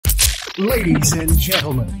Ladies and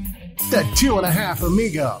gentlemen, the 2.5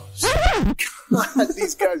 Amigos. God,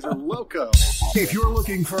 these guys are loco. If you're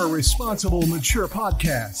looking for a responsible, mature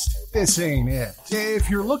podcast, this ain't it. If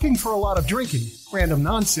you're looking for a lot of drinking, random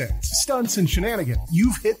nonsense, stunts, and shenanigans,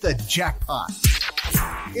 you've hit the jackpot.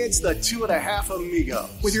 It's the 2.5 Amigos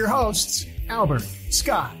with your hosts, Albert,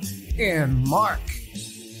 Scott, and Mark.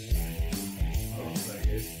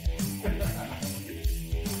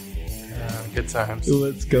 Good times.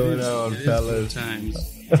 What's going on, fellas?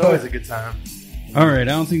 It's always a good time. All right, I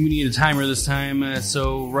don't think we need a timer this time.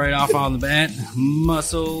 So right off on the bat,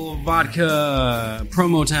 Muscle Vodka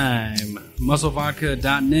promo time.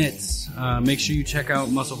 MuscleVodka.net. Make sure you check out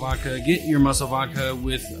Muscle Vodka. Get your Muscle Vodka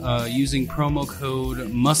with using promo code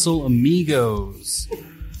MuscleAmigos.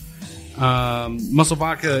 Muscle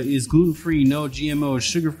Vodka is gluten-free, no GMOs,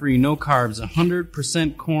 sugar-free, no carbs,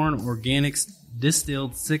 100% corn, organics,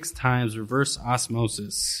 distilled 6 times, reverse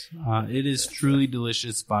osmosis. It is truly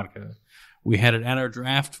delicious vodka. We had it at our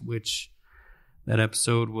draft, which that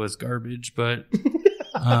episode was garbage, but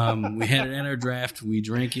we had it at our draft. We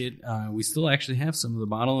drank it. We still actually have some of the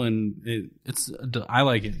bottle, and I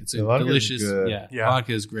like it. It's delicious. Yeah,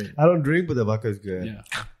 vodka is great. I don't drink, but the vodka is good. Yeah.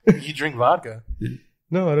 You drink vodka?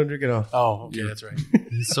 No, I don't drink it all. Oh, okay, that's right.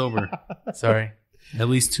 He's sober. Sorry. At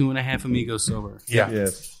least 2.5 Amigos sober. Yeah.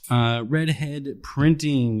 Yes.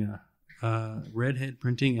 Redheadprinting.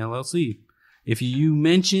 Redheadprinting LLC. If you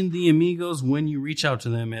mention the Amigos when you reach out to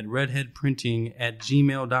them at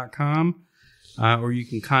redheadprinting@gmail.com, or you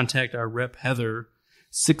can contact our rep Heather,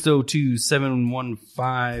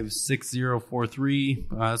 602-715-6043.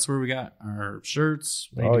 That's where we got our shirts.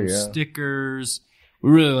 They do stickers.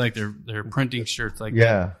 We really like their printing shirts like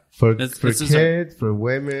that. For kids, for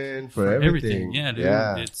women, for everything. Yeah, dude.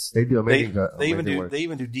 Yeah. They do amazing. They even do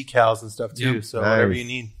decals and stuff too. Yep. So whatever you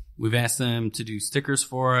need. We've asked them to do stickers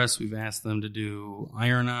for us. We've asked them to do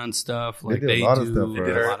iron-on stuff. Like they do a lot of stuff.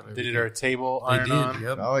 They did our table iron-on.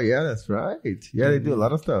 Yep. Oh, yeah, that's right. Yeah, they do a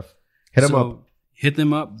lot of stuff. Hit them up. Hit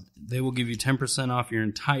them up. They will give you 10% off your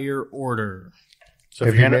entire order. So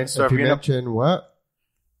if you mention what?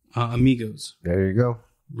 Amigos. There you go.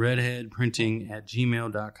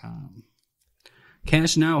 Redheadprinting@gmail.com.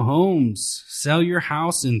 Cash Now Homes. Sell your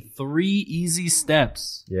house in 3 easy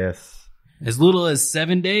steps. Yes. As little as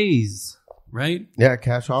 7 days, right? Yeah,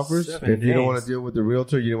 cash offers. If you don't want to deal with the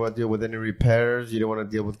realtor, you don't want to deal with any repairs, you don't want to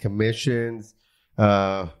deal with commissions.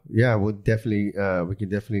 We'll definitely we can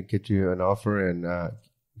definitely get you an offer and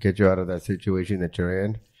get you out of that situation that you're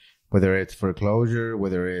in. Whether it's foreclosure,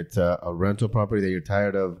 whether it's a rental property that you're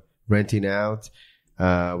tired of renting out,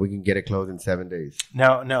 we can get it closed in 7 days.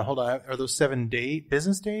 Now, hold on. Are those 7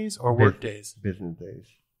 business days or work days? Business days.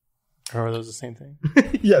 Or are those the same thing?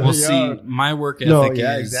 Yeah, we'll see. My work ethic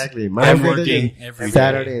is exactly. I'm working every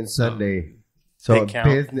Saturday day. And Sunday. So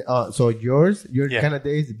business. So your kind of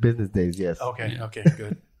days, business days. Yes. Okay. Yeah. Okay.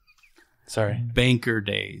 Good. Sorry. Banker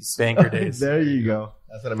days. There you go.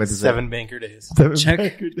 That's what I meant to say. 7 banker days.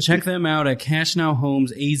 Check them out at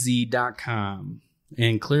cashnowhomesaz.com.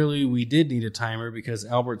 And clearly, we did need a timer because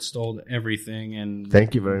Albert stole everything. And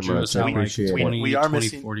thank you very much. I appreciate it. We are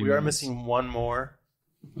missing one more.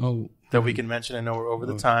 Oh, that we can mention. I know we're over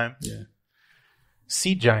the time. Yeah.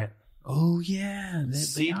 Seed Giant. Oh yeah,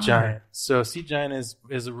 Seed Giant. So Seed Giant is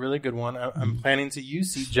a really good one. I'm planning to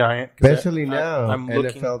use Seed Giant, especially now. I'm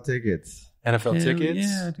NFL tickets. NFL tickets.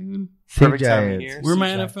 Yeah, dude. Perfect time of year. We're my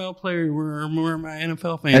NFL player. We're my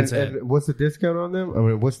NFL fans. And what's the discount on them? I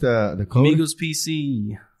mean, what's the code?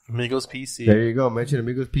 Amigospc. Amigospc. There you go. Mention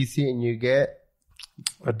Amigospc and you get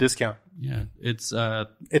a discount. Yeah, it's a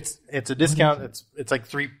discount. It's like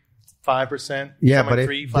 5%. Yeah, but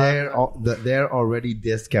they're already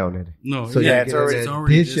discounted. No, so it's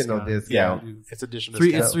already additional discount. Yeah, it's additional.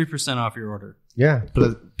 It's 3% off your order. Yeah,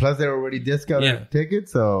 plus they're already discounted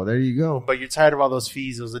tickets. So there you go. But you're tired of all those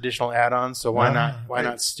fees, those additional add-ons. So why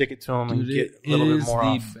not stick it to them and get a little bit more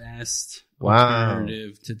off? It is the best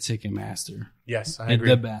alternative to Ticketmaster. Yes, I agree.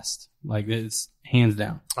 The best, like it's hands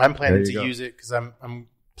down. I'm planning to use it because I'm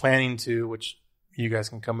planning to, which you guys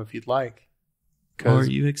can come if you'd like. Are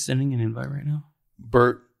you extending an invite right now?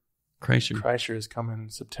 Bert Kreischer is coming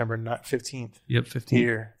September 15th. Yep, 15th.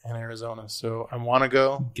 Here in Arizona. So I want to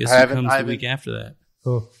go. Guess who comes the week after that?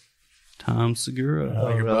 Oh. Tom Segura.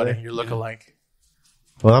 Oh, your buddy. Your lookalike.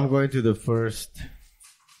 Well, I'm going to the first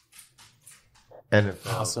NFL.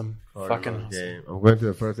 Awesome. Fucking awesome game. I'm going to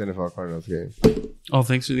the first NFL Cardinals game. Oh,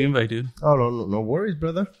 thanks for the invite, dude. Oh, no worries,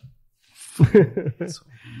 brother. Jeez,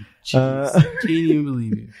 can't even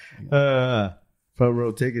believe you. Front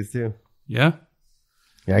row tickets too. Yeah?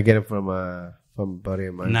 Yeah, I get them from a buddy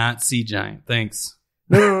of mine. Not Sea Giant. Thanks.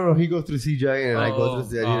 No. He goes through CGI and I go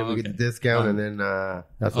through CGI and we get the discount and then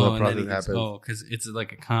that's when the process happens. Because it's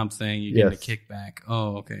like a comp thing. You get a kickback.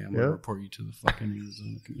 Oh, okay. I'm going to report you to the fucking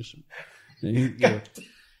Arizona Commission.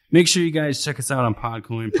 Make sure you guys check us out on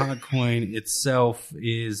Podcoin. Podcoin itself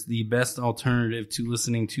is the best alternative to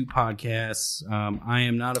listening to podcasts. I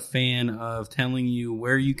am not a fan of telling you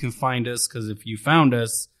where you can find us because if you found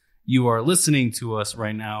us, you are listening to us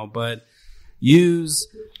right now. But use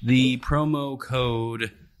the promo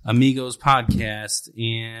code Amigos Podcast,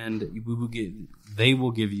 and they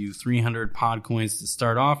will give you 300 Podcoins to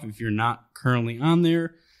start off if you're not currently on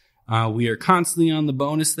there. We are constantly on the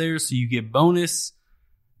bonus there, so you get bonus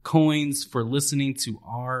coins for listening to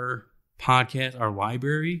our podcast, our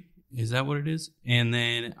library. Is that what it is? And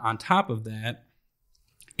then on top of that,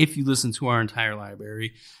 if you listen to our entire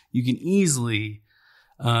library, you can easily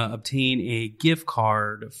obtain a gift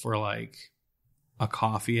card for like a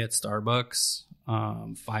coffee at Starbucks,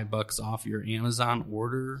 $5 off your Amazon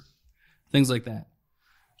order, things like that.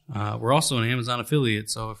 We're also an Amazon affiliate,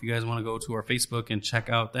 so if you guys want to go to our Facebook and check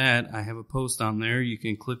out that, I have a post on there. You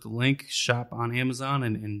can click the link, shop on Amazon,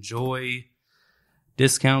 and enjoy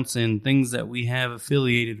discounts and things that we have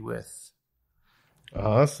affiliated with.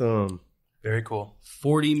 Awesome. Very cool.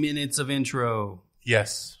 40 minutes of intro.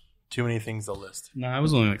 Yes. Too many things to list. No, it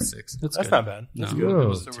was only like 6. That's not bad. That's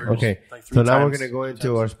good. So okay, so now we're going to go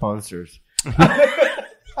into our sponsors.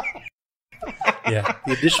 Yeah,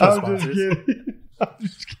 the additional sponsors.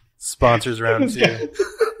 Sponsors round 2.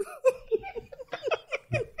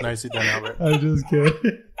 Nicely done, Albert. I'm just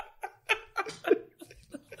kidding.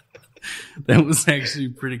 That was actually a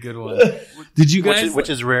pretty good one. Did you guys? Which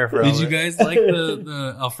is rare for Did Albert. you guys like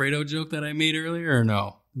the Alfredo joke that I made earlier, or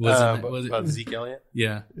no? Was it about Zeke Elliott?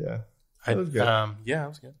 Yeah. That was good. Yeah, it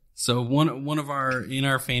was good. So one of our in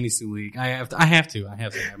our fantasy league, I have to.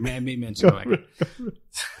 I may mention it.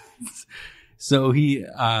 So he,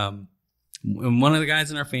 one of the guys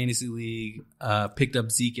in our fantasy league picked up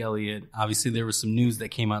Zeke Elliott. Obviously, there was some news that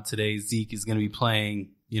came out today. Zeke is going to be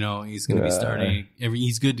playing. He's going to be starting.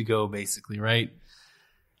 He's good to go, basically, right?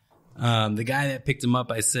 The guy that picked him up,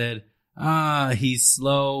 I said, he's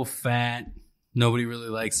slow, fat, nobody really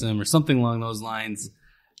likes him, or something along those lines.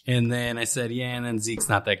 And then I said, and then Zeke's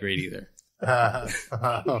not that great either.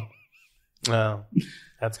 No,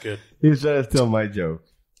 that's good. He was trying to steal my joke.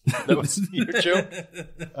 That was your joke?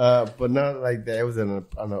 But not like that. It was on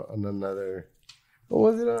another...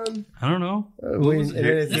 What was it on? I don't know.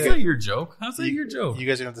 That's not your joke. How's that your joke? You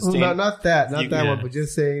guys are going to have to stay. Not that one, but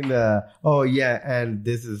just saying and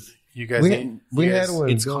this is... You guys had one.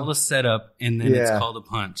 It's called a setup, and then it's called a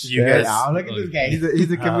punch. You guys, look at this guy.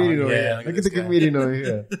 He's a comedian over here. Look at the comedian over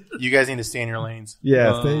here. You guys need to stay in your lanes.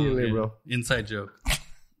 Yeah, stay in your lane, bro. Inside joke.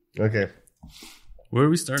 Okay. Where are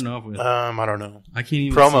we starting off with? I don't know. I can't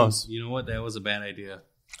even promos. You know what? That was a bad idea.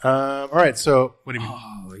 All right. So what do you mean?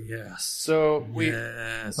 Oh yes. So what do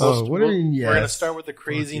you mean? Yes. We're going to start with the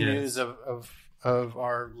crazy news of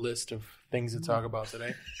our list of things to talk about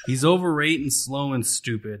today. He's overrated and slow and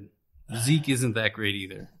stupid. Zeke isn't that great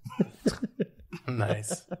either.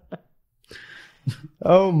 Nice.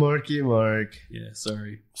 Oh, Marky Mark. Yeah,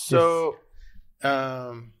 sorry. So,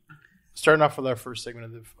 starting off with our first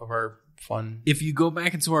segment of our fun. If you go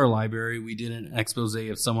back into our library, we did an expose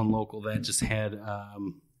of someone local that just had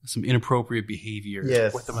some inappropriate behavior.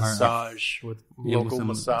 Yes. With the massage, with local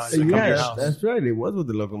massage. Yeah, that's right. It was with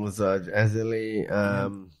the local massage. Actually,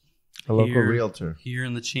 a local realtor. Here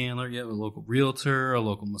in the Chandler, a local realtor, a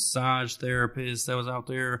local massage therapist that was out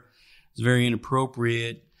there. It was very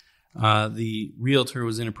inappropriate. The realtor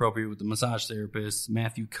was inappropriate with the massage therapist.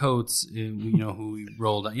 Matthew Coates, who we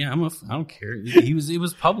rolled out. Yeah, I don't care. It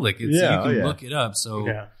was public. You can look it up.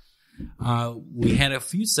 So we had a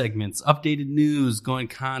few segments, updated news going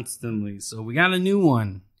constantly. So we got a new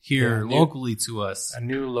one here locally to us. A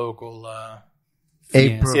new local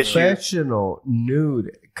a professional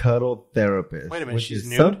nude cuddle therapist. Wait a minute, she's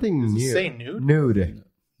nude? Something Does new. it say nude? Nude.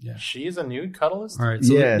 Yeah. She is a nude cuddlist? All right.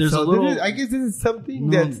 So there's a little... I guess this is something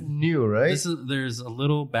that's new, right? There's a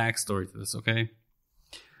little backstory to this, okay?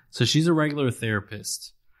 So she's a regular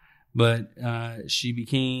therapist, but she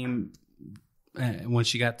became... when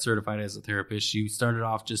she got certified as a therapist, she started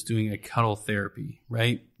off just doing a cuddle therapy,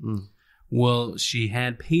 right? Mm. Well, she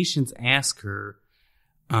had patients ask her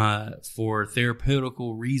for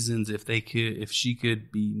therapeutical reasons if she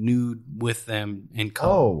could be nude with them and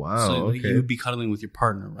cuddle. Oh, wow. So okay. you would be cuddling with your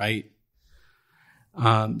partner, right?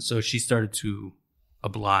 So she started to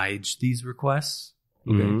oblige these requests.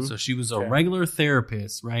 Okay. Mm-hmm. So she was a regular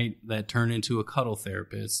therapist, right? That turned into a cuddle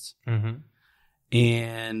therapist. Mm-hmm.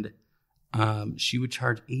 And She would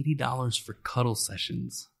charge $80 for cuddle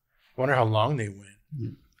sessions. I wonder how long they went.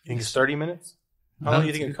 You think it's 30 minutes? How long do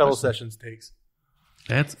you think a cuddle sessions takes?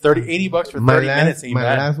 That's $80 for 30 minutes. My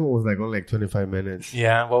last one was only 25 minutes.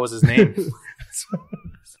 Yeah. What was his name?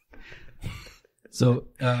 So,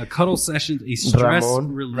 cuddle sessions, a stress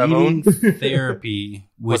relieving therapy,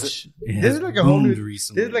 which has boomed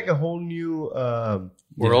recently. This is like a whole new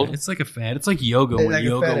world. Yeah, it's like a fad. It's like yoga when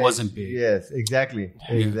yoga wasn't big. Yes, exactly.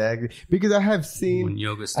 Because I have seen when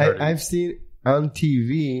yoga started. I've seen on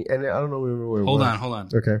TV, and I don't know where it was. Hold on.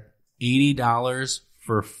 Okay. $80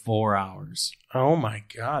 for 4 hours. Oh my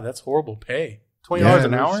God, that's horrible pay. $20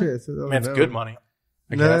 an hour? Shit, it's good money.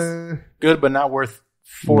 I guess. Good, but not worth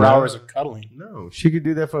 4 hours of cuddling. No, she could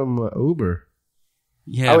do that from Uber.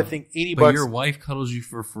 Yeah, I would think $80. But your wife cuddles you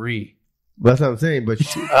for free. That's what I'm saying. But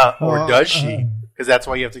she, or does she? Because that's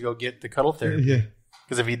why you have to go get the cuddle therapy. Yeah.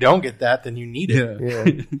 Because if you don't get that, then you need it.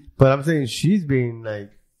 Yeah. But I'm saying she's being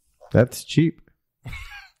like, that's cheap.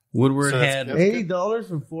 Woodward had $80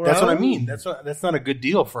 for 4 hours. That's what I mean. That's not a good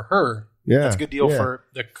deal for her. Yeah, that's a good deal for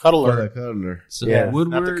the cuddler. So not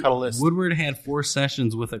the cuddleist. Woodward had 4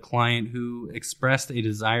 sessions with a client who expressed a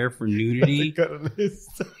desire for nudity.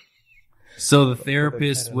 So the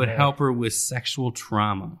therapist would help her with sexual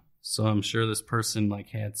trauma. So I'm sure this person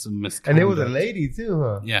had some misconduct. And it was a lady too,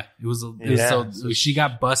 huh? Yeah, it was. So she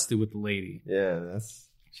got busted with the lady. Yeah,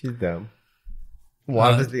 she's dumb. Well,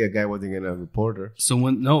 obviously, a guy wasn't going to report her. So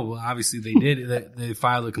obviously they did. They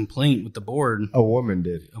filed a complaint with the board. A woman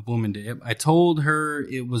did. I told her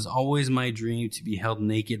it was always my dream to be held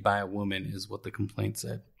naked by a woman, is what the complaint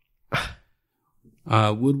said.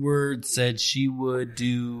 Woodward said she would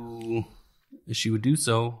do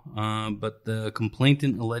so, but the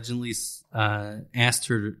complainant allegedly asked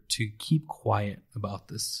her to keep quiet about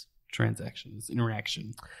this transaction, this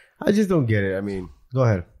interaction. I just don't get it. I mean, go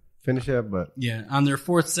ahead. Finish it up, but... Yeah, on their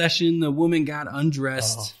 4th session, the woman got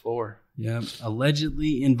undressed. 4. Yeah,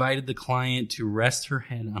 allegedly invited the client to rest her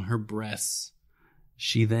head on her breasts.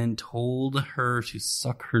 She then told her to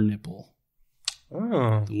suck her nipple.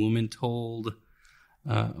 Oh. The woman told...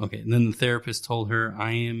 and then the therapist told her,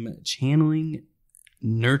 I am channeling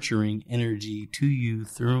nurturing energy to you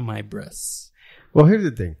through my breasts. Well, here's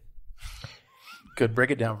the thing. Good.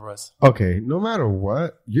 Break it down for us. Okay. No matter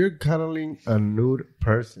what, you're cuddling a nude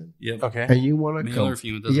person. Yep. Okay. And you want to male or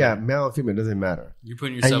female doesn't matter. Male or female doesn't matter. You're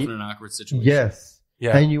putting yourself in an awkward situation. Yes.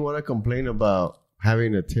 Yeah. And you want to complain about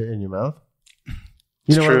having a tit in your mouth?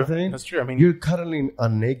 You know what I'm saying? That's true. I mean, you're cuddling a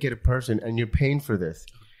naked person and you're paying for this.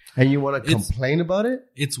 And you want to complain about it?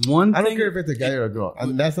 It's one thing. I don't care if it's a guy or a girl.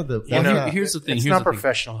 And that's not the... here's the thing. It's not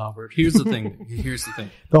professional, Albert. Here's the thing.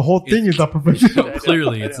 The whole thing is not professional. No,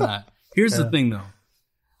 clearly, it's not. Here's the thing, though.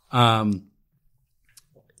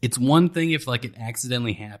 It's one thing if it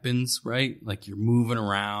accidentally happens, right? Like you're moving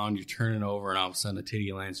around, you're turning over, and all of a sudden a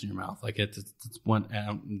titty lands in your mouth. It's one. I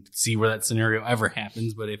don't see where that scenario ever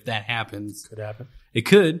happens, but if that happens, could happen. It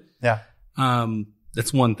could. Yeah.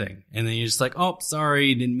 That's one thing, and then you're just like, oh,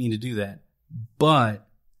 sorry, didn't mean to do that. But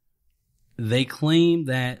they claim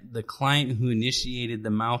that the client who initiated the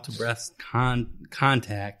mouth to breast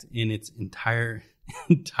contact in its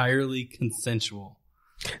entirely consensual.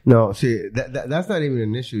 No, see, that's not even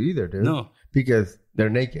an issue either, dude. No. Because they're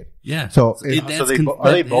naked. Yeah. So,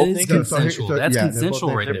 are they both naked? Consensual. That's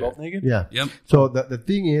consensual right there. They're both naked? Yeah. Yep. So the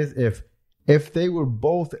thing is, if they were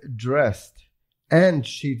both dressed and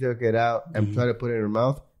she took it out and tried to put it in her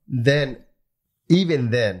mouth, then,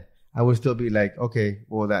 even then, I would still be like, okay,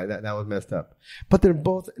 well, that was messed up. But they're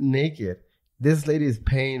both naked. This lady is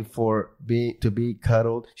paying to be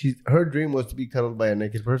cuddled. Her dream was to be cuddled by a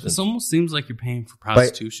naked person. This almost seems like you're paying for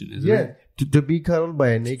prostitution, isn't it? Yeah, to be cuddled by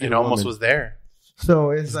a naked woman. It almost was there.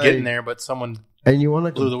 So it's like, getting there, but someone and you want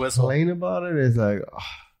to blew the whistle. Complain about it. It's like,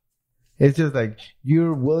 it's just like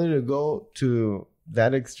you're willing to go to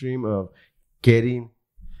that extreme of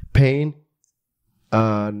paying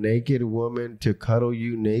a naked woman to cuddle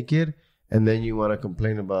you naked, and then you want to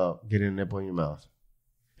complain about getting a nipple in your mouth.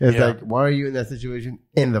 It's like, why are you in that situation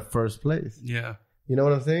in the first place? Yeah. You know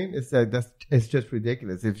what I'm saying? It's like it's just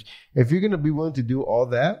ridiculous. If you're gonna be willing to do all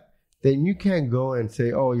that, then you can't go and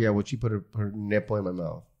say, "Oh yeah, well she put her nipple in my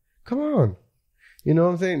mouth." Come on, you know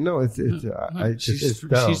what I'm saying? No, it's dumb.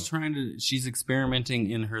 She's experimenting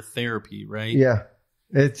in her therapy, right? Yeah,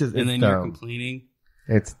 it's just and then dumb. You're complaining.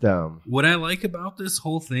 It's dumb. What I like about this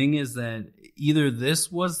whole thing is that either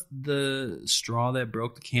this was the straw that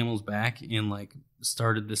broke the camel's back and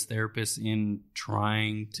started this therapist in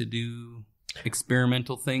trying to do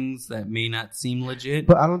experimental things that may not seem legit.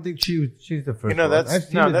 But I don't think she's the first. That's a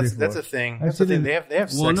thing. That's the thing. They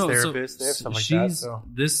have sex therapists. They have stuff like that. So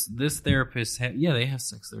this therapist, they have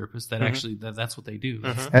sex therapists that actually that's what they do.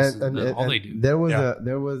 And all they do. There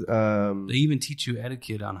was they even teach you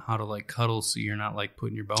etiquette on how to like cuddle so you're not like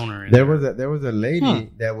putting your boner in. There was a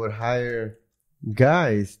lady that would hire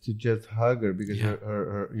guys to just hug her because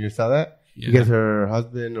her you saw that because her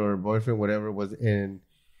husband or boyfriend whatever was in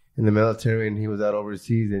the military and he was out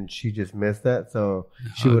overseas and she just missed that, so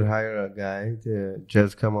she would hire a guy to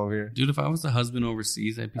just come over here. Dude, if I was the husband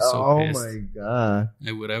overseas, I'd be so pissed. Oh my god,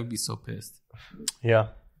 I would be so pissed. Yeah,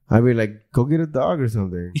 I'd be like, go get a dog or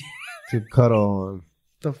something to cuddle on. What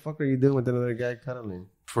the fuck are you doing with another guy cuddling?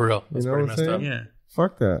 For real, that's pretty messed up. Yeah,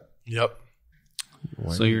 fuck that. Yep.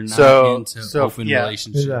 So you're not into open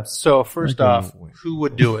relationships. Yeah. So first off, who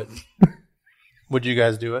would do it? Would you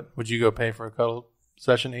guys do it? Would you go pay for a cuddle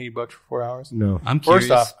session, $80 for 4 hours? No. I'm curious.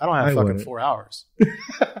 First off, I don't have fucking 4 hours.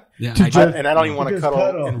 Yeah, and I don't even want to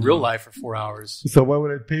cuddle in real life for 4 hours. So why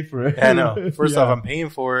would I pay for it? I know. First off, I'm paying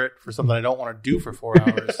for it for something I don't want to do for 4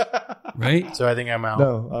 hours. Right? So I think I'm out.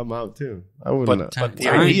 No, I'm out too. I wouldn't. But the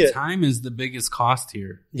idea, time is the biggest cost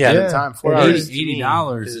here. Yeah, the time. 4 hours.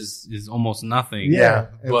 $80 is almost nothing. Yeah,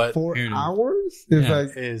 but 4 hours? It's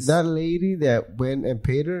like that lady that went and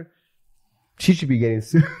paid her, she should be getting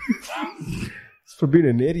sued. For being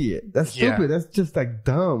an idiot. That's stupid. That's just like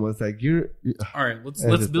dumb. It's like you're all right,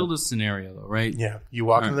 let's build a scenario though, right? Yeah. You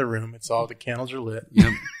walk in the room, it's all the candles are lit.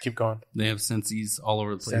 Yep. Keep going. They have sensies all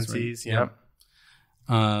over the place. Sensies, right?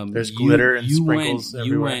 Yep. There's glitter and sprinkles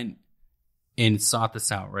everywhere. You went and sought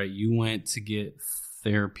this out, right? You went to get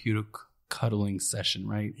therapeutic cuddling session,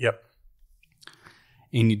 right? Yep.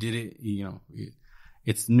 And you did it,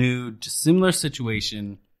 it's nude, just similar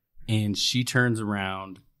situation, and she turns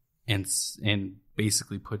around and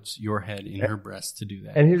basically puts your head in her breast to do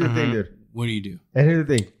that. And here's the thing, dude. What do you do? And here's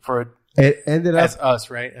the thing. It ended up as us,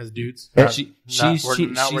 right? As dudes. We're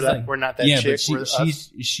not that chick.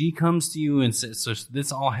 But she comes to you and says, so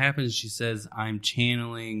this all happens. She says, I'm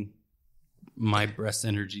channeling my breast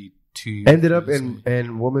energy to you. Ended up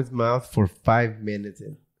in woman's mouth for 5 minutes.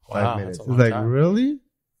 5 minutes. It's like, really?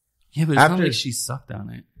 Yeah, but it's not like she sucked on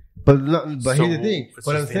it. But here's the thing.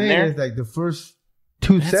 What I'm saying is like the first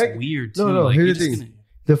 2 seconds. That's weird too. No, here's the thing.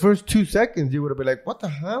 The first 2 seconds, you would have been like, what the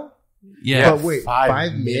hell? Yeah. But wait,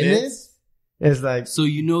 5 minutes? It's like, so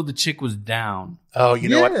the chick was down. Oh, you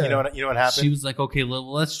know what? You know what happened? She was like, okay,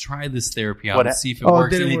 let's try this therapy out and see if it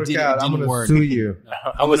works. And it didn't work. Sue you.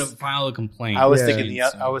 I'm gonna file a complaint. I was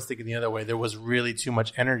thinking the other way. There was really too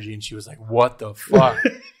much energy, and she was like, "What the fuck?"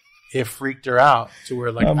 It freaked her out to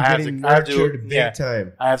where like I have to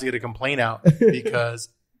get a complaint out because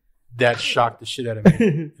that shocked the shit out of me,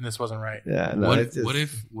 and this wasn't right. Yeah. No, what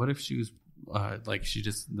if she was she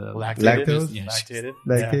just lactated.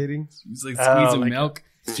 Lactating. She's like squeezing milk.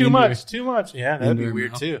 Too much. Yeah, that'd be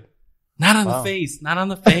weird too. Not on the face. Not on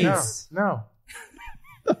the face. No.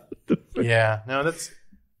 Yeah, no,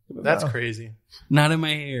 that's crazy. Not in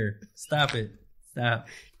my hair. Stop it. Stop.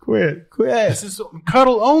 Quit. This is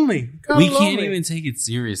cuddle only. We can't even take it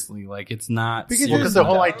seriously. Like, it's not because the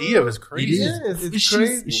whole idea was crazy. It's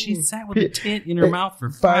crazy. She sat with a tit in her mouth for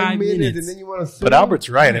 5 minutes. And then you want to but Albert's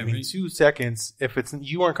right. I mean, 2 seconds. If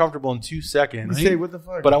you weren't comfortable in 2 seconds, you say, what the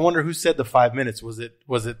fuck? But I wonder who said the 5 minutes. Was it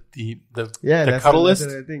the cuddlist?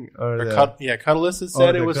 Cuddlist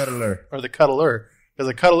said it was, cuddler. Or the cuddler, because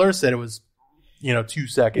the cuddler said it was 2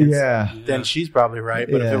 seconds. Yeah. Then she's probably right.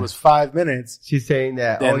 But if it was 5 minutes, she's saying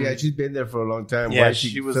that. She's been there for a long time. Yeah, why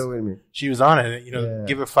she was filming me? She was on it.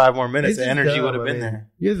 Give her 5 more minutes. The energy would have been there.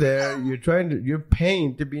 You're there. You're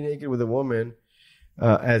paying to be naked with a woman,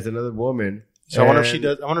 as another woman. So I wonder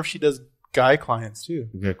if she does guy clients too.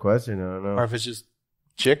 Good question. I don't know. Or if it's just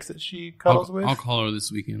chicks that she cuddles with. I'll call her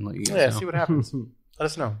this weekend. Let you guys know. See what happens. Let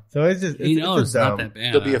us know. So it's just $8 not that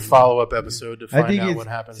bad. There'll be a follow-up episode to find out what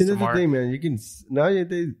happens tomorrow. That's the thing, man.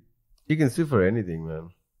 You can sue for anything, man.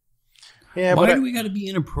 Yeah. Why do we got to be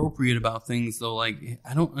inappropriate about things though? Like,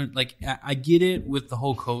 I don't like. I get it with the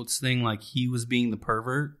whole Coates thing. Like, he was being the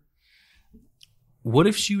pervert. What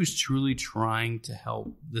if she was truly trying to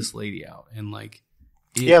help this lady out and like?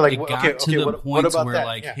 It got to the point where that?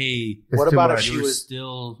 Like, hey, what about if she was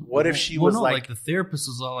still? What if she was like the therapist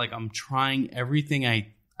was all like, I'm trying everything I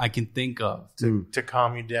can think of to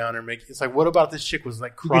calm you down or make. It's like, what about this chick was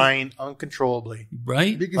like crying uncontrollably,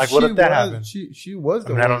 right? Because like, what if that happened? She was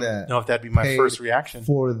the one. I don't know if that'd be my first reaction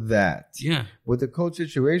for that. Yeah, with the Coach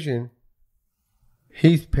situation,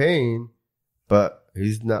 he's paying, but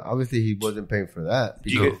he's not. Obviously, he wasn't paying for that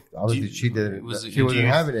because obviously she didn't. She wasn't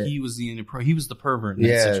having it. He was the pervert in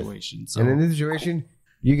that situation. So. And in this situation,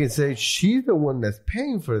 you can say she's the one that's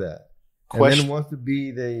paying for that, and then wants to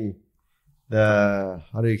be the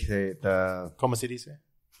how do you say it? ¿Cómo se dice?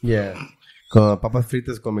 Yeah. Con papas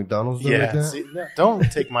fritas con McDonald's. Yeah. Like see, no,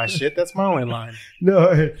 don't take my shit. That's my only line.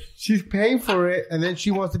 No, she's paying for it, and then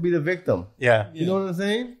she wants to be the victim. Yeah. You know what I'm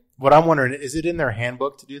saying? What I'm wondering, is it in their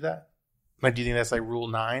handbook to do that? Like, do you think that's like rule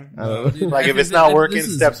 9? Like, if it's not working,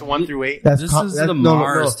 steps 1 through 8. This is the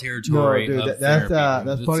Mars territory. No, dude, that's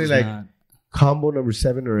probably like combo number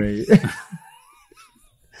 7 or 8.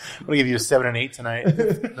 I'm gonna give you a 7 and 8 tonight.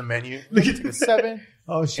 The menu. Look at the 7.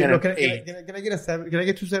 Oh shit! No, can I get a 7? Can I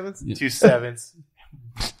get 2 7s? 2 7s.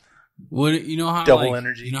 What you know how double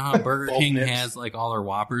energy? You know how Burger King has like all their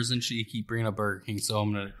Whoppers and shit. You keep bringing up Burger King, so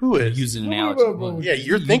I'm gonna use an analogy. Yeah,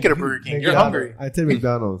 you're thinking of Burger King. You're hungry. I said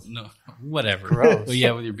McDonald's. No, whatever. Gross. But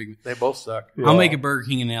yeah, with your big, they both suck. Yeah. I'll make a Burger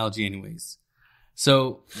King analogy, anyways.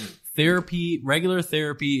 So regular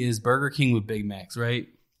therapy is Burger King with Big Macs, right?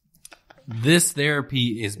 This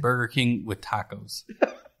therapy is Burger King with tacos.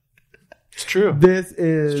 It's true. This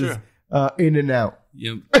is In and Out.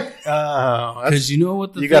 Yep. Because you know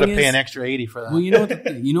what you got to pay an extra $80 for that. Well, you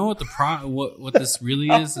know what what this really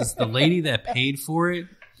is the lady that paid for it.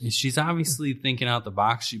 She's obviously thinking out the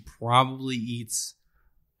box. She probably eats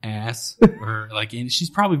ass, or like, and she's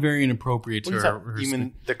probably very inappropriate to her. You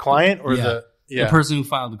mean the client or the person who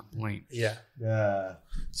filed the complaint? Yeah. Yeah.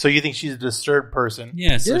 So you think she's a disturbed person?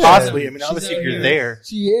 Yes. Yeah. Possibly. I mean, obviously, if you're there.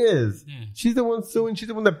 She is. Yeah. She's the one suing. She's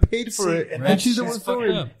the one that paid for it. And she's the one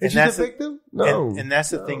suing. And she's the victim? No. And that's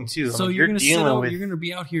the thing, too. So you're going to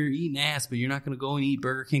be out here eating ass, but you're not going to go and eat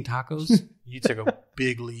Burger King tacos? You took a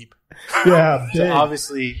big leap. Yeah. So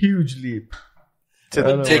obviously. Huge leap.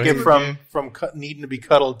 To take it from needing to be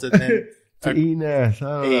cuddled to then. To eating ass.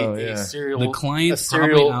 I don't know. A cereal. The client's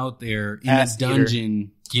probably out there in a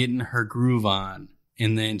dungeon getting her groove on.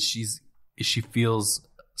 And then she feels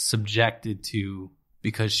subjected to,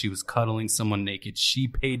 because she was cuddling someone naked. She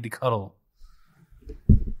paid to cuddle.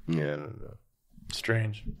 Yeah, I don't know.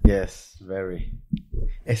 Strange. Yes, very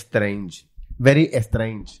strange. Very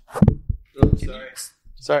strange. Oh,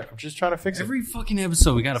 sorry, I'm just trying to fix it. Every fucking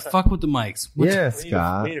episode, we got to fuck with the mics.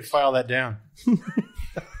 Scott. We need to file that down.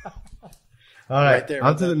 All right,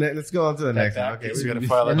 let's go on to the next one. Okay, we got to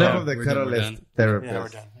file that enough down. Of the cuddleist therapist. Yeah, we're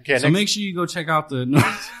done. Okay, so make sure you go check out the.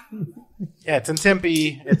 Yeah, it's in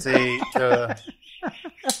Tempe. It's a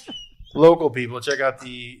local people. Check out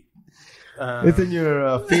the. It's in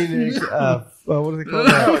your Phoenix. What is it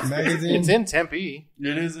called? Magazine. It's in Tempe.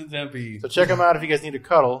 It is in Tempe. So check them out if you guys need a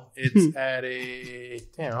cuddle. It's at a.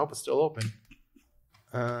 Damn, I hope it's still open.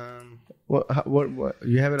 What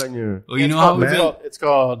you have it on your? Well, you know how it's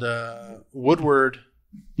called Woodward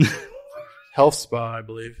Health Spa, I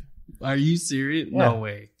believe. Are you serious? Yeah. No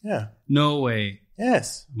way. Yeah. No way.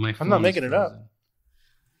 Yes. I'm not making it up.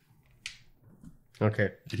 Okay.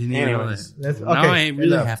 I didn't even know that. Now I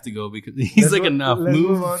really have to go because he's like, enough.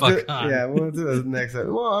 Move fuck on. Yeah, move on to the next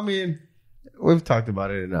one. Well, I mean, we've talked about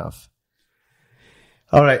it enough.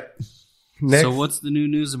 All right. Next. So what's the new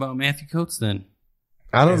news about Matthew Coates then?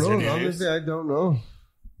 I don't know. Honestly, I don't know.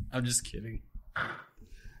 I'm just kidding.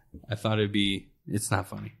 I thought it'd be. It's not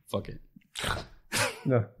funny. Fuck it.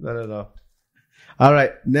 No, not at all. All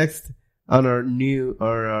right. Next on our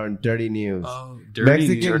dirty news. Oh,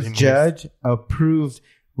 Mexican judge approved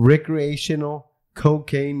recreational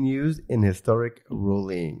cocaine use in historic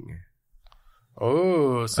ruling.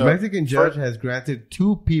 Oh, so a Mexican judge has granted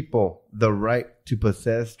 2 people the right to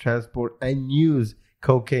possess, transport, and use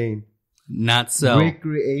cocaine. Not sell.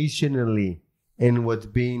 Recreationally, in what's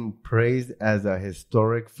being praised as a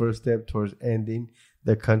historic first step towards ending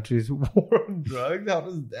the country's war on drugs. How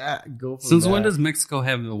does that go? Since when does Mexico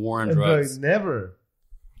have a war on drugs? Never.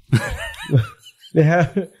 They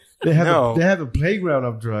have a playground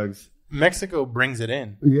of drugs. Mexico brings it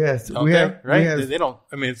in. Yes, we have. They don't.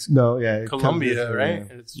 I mean, it's Colombia, right?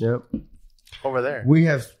 Yeah. It's over there. We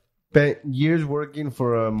have spent years working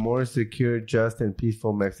for a more secure, just, and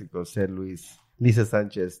peaceful Mexico, said Lisa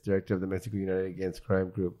Sanchez, director of the Mexico United Against Crime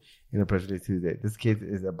Group, in a press release Tuesday. This case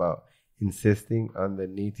is about insisting on the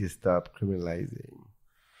need to stop criminalizing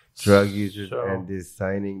drug users and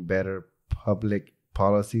designing better public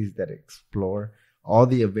policies that explore all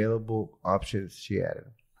the available options, she added.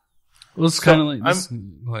 Well, it's kind of like this.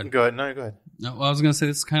 Go ahead. No, go ahead. No, well, I was going to say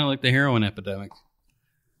this is kind of like the heroin epidemic.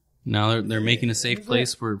 Now they're making a safe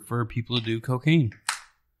place for people to do cocaine.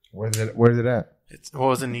 Where's it at? It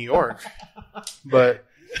was in New York, but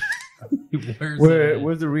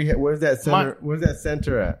Where's the rehab? Where's that center? Where's that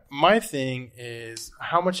center at? My thing is,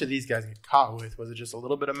 how much did these guys get caught with? Was it just a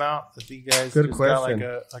little bit amount that you guys Good just question.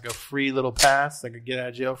 got like a free little pass, like a get out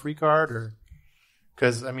of jail free card, or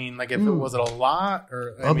because I mean, like if it was it a lot,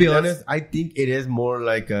 or I'll be honest, I think it is more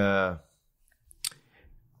like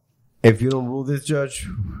if you don't rule this, judge,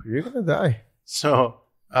 you're gonna die. So,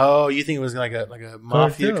 you think it was like a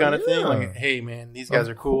mafia kind of thing? Like, hey man, these guys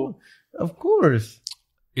are cool. Of course.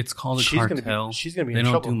 It's called a cartel. She's gonna be they in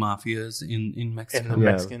don't trouble. do mafias in Mexico. In the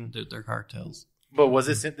Mexican, they're cartels. But was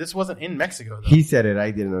this wasn't in Mexico though? He said it.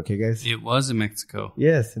 I didn't. Okay, guys. It was in Mexico.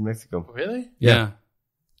 Yes, in Mexico. Really? Yeah.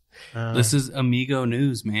 This is Amigo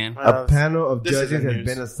news, man. A panel of judges has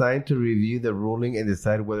been assigned to review the ruling and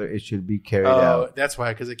decide whether it should be carried out. That's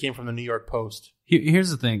why, because it came from the New York Post. Here's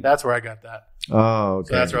the thing. That's where I got that. Oh, okay.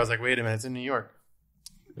 So that's where I was like, wait a minute, it's in New York.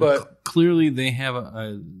 But clearly they have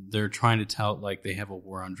they're trying to tout like they have a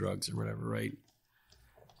war on drugs or whatever, right?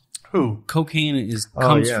 Who? Cocaine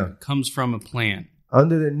comes from a plant.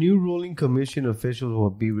 Under the new ruling, commission officials will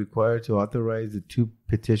be required to authorize the two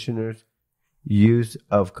petitioners' use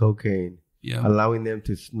of cocaine, allowing them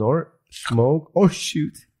to snort, smoke, or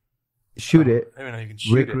shoot it I didn't know you can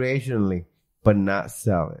shoot recreationally, but not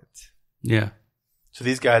sell it. Yeah. So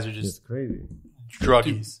these guys are just crazy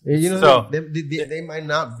druggies. You know, so they might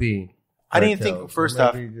not be. I didn't think. First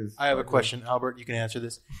off, I have a question, Albert. You can answer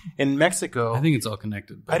this. In Mexico, I think it's all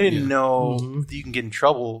connected. I didn't know that you can get in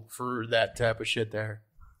trouble for that type of shit there.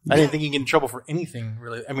 I didn't think you can get in trouble for anything,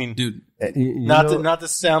 really. I mean, dude, not to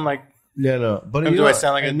sound like. No. But do I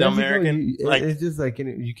sound like a dumb American? It's just like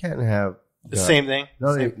you can't have the same thing.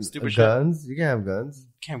 Stupid guns. You can't have guns.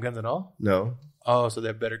 You can't have guns at all. No. Oh, so they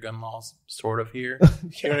have better gun laws, sort of here.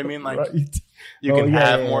 You know what I mean? Like you can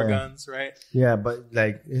have more guns, right? Yeah, but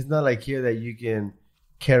like it's not like here that you can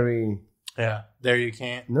carry. Yeah, there you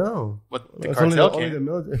can't. No, what the cartel can. Only the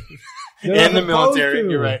military. In the military,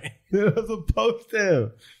 you're right. They're not supposed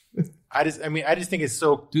to. I just think it's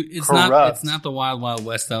so it's corrupt. It's not the wild, wild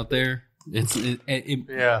west out there. There's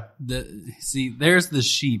the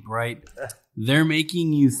sheep, right? They're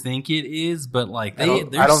making you think it is, but like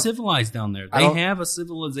they're civilized down there. They have a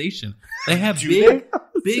civilization. They have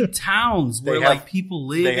big towns where like people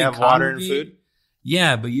live. They have water and food.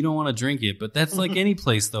 Yeah, but you don't want to drink it. But that's like any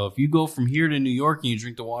place, though. If you go from here to New York and you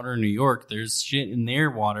drink the water in New York, there's shit in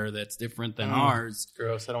their water that's different than ours.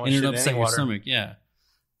 Gross. I don't want shit to upset in your water. stomach. Yeah,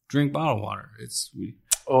 drink bottled water. It's sweet.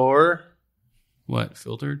 Or what?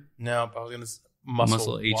 Filtered? No, I was gonna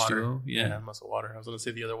muscle water. H2O. Yeah, muscle water. I was gonna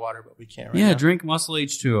say the other water, but we can't. Right now. Drink muscle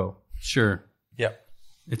H2O. Sure. Yep.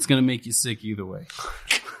 It's gonna make you sick either way.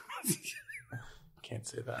 Can't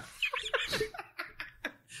say that.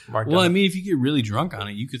 I mean, if you get really drunk on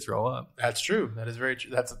it, you could throw up. That's true. That is very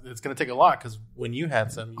true. It's going to take a lot because when you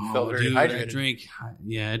had some, you felt very hydrated.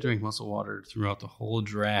 I drank muscle water throughout the whole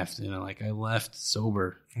draft, and I left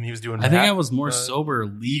sober. And he was doing. I think I was more sober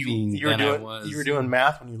leaving than I was. You were doing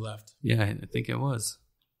math when you left. Yeah, I think I was.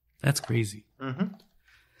 That's crazy. Mm-hmm.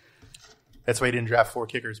 That's why he didn't draft 4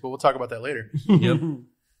 kickers, but we'll talk about that later. Yep.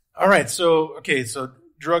 All right. So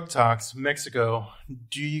drug talks, Mexico.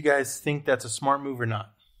 Do you guys think that's a smart move or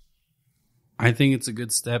not? I think it's a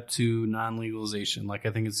good step to non-legalization. I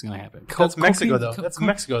think it's going to happen. That's Mexico, though. That's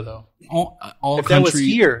Mexico, though. All if countries, that was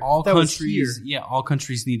here, all countries, all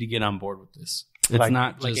countries need to get on board with this. It's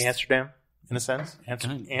not just like Amsterdam, in a sense.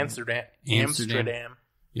 Amsterdam.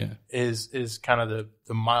 Yeah, is kind of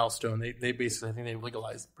the milestone. They basically, I think they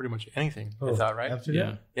legalized pretty much anything. I thought, right?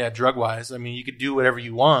 Amsterdam? Yeah, drug wise. I mean, you could do whatever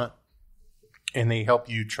you want. And they help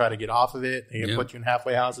you try to get off of it. They can put you in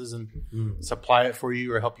halfway houses and supply it for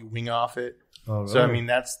you or help you wing off it. Oh, so, I mean,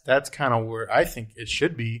 that's kind of where I think it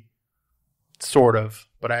should be, sort of.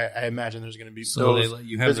 But I imagine there's going to be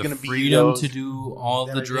you have the freedom to do all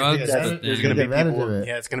the drugs. There's going to be people.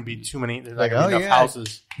 Yeah, it's going to be too many. There's not going to be enough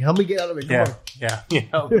houses. Help me get out of it. Yeah.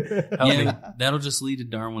 Help me. That'll just lead to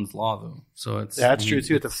Darwin's law, though. So that's true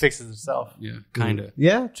too. It fixes itself. Yeah, kind of.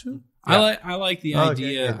 Yeah, true. Yeah. I like the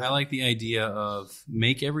idea. Okay. I like the idea of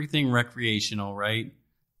make everything recreational, right?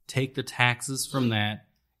 Take the taxes from that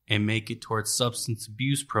and make it towards substance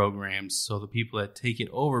abuse programs, so the people that take it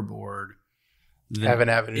overboard have an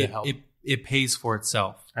avenue to help. It pays for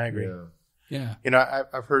itself. I agree. Yeah. You know,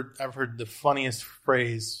 I've heard the funniest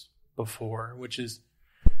phrase before, which is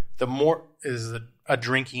the more is a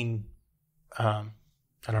drinking,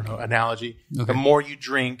 analogy. Okay. The more you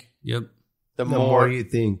drink. Yep. The more you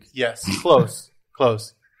think. Yes, close.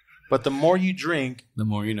 But the more you drink, the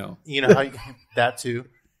more you know. You know how that too.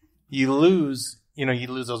 You lose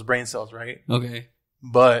those brain cells, right? Okay.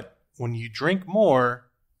 But when you drink more,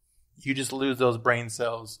 you just lose those brain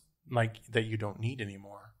cells like that you don't need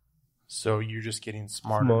anymore. So you're just getting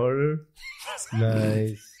smarter.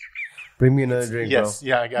 Nice. Bring me another drink, bro. Yes,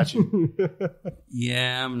 yeah, I got you.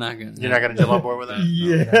 Yeah, I'm not gonna. You're not gonna jump on board with that?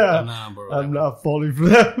 Yeah, I'm not falling for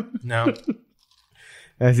that. No.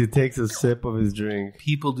 As he takes a sip of his drink.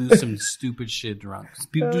 People do some stupid shit drunk.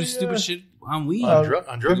 People do stupid shit on weed. On drugs.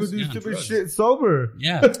 People do stupid shit sober.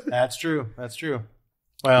 Yeah, that's true. That's true.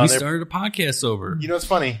 Well, we started a podcast sober. You know what's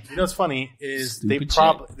funny? Is stupid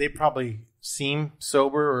they probably seem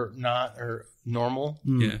sober or not or normal.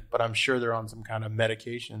 Yeah, but I'm sure they're on some kind of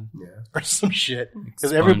medication or some shit.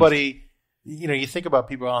 Because everybody, you think about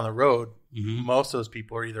people on the road. Mm-hmm. Most of those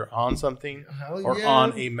people are either on something or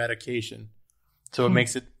on a medication. So it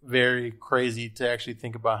makes it very crazy to actually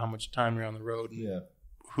think about how much time you're on the road and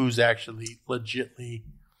who's actually legitly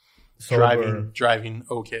driving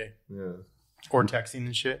okay. Yeah. Or texting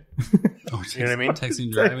and shit. You know what I mean? Texting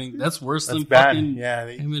and driving. That's worse than bad. Fucking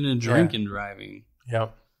having a drink and driving.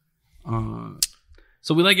 Yep.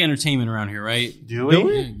 So we like entertainment around here, right? Do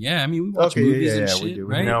we? Yeah, I mean, we watch movies and shit,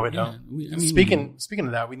 right? No, we don't. Speaking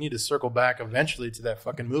of that, we need to circle back eventually to that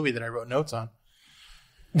fucking movie that I wrote notes on.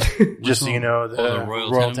 Just so you know, the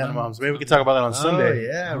Royal Tenenbaums. Maybe we can talk about that on Sunday.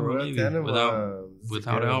 Yeah, Royal Tenenbaums.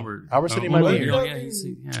 Without Albert. Albert said he might be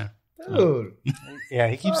here. Dude. Yeah,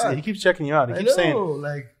 he keeps checking you out. He keeps saying,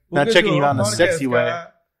 not checking you out in a sexy way.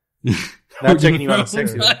 Not checking you out in a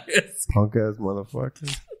sexy way. Punk ass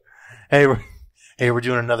motherfucker. Hey, we're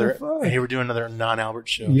doing another non-Albert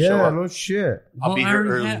show. Yeah, no shit. I'll be here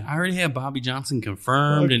early. I already have Bobby Johnson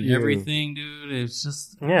confirmed and everything, dude. It's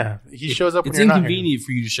just he shows up. It's inconvenient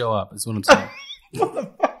for you to show up. Is what I'm saying.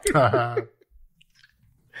 Guy,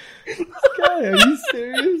 are you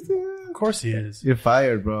serious? Dude? Of course he is. You're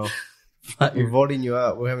fired, bro. We're voting you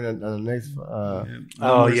out. We're having a next.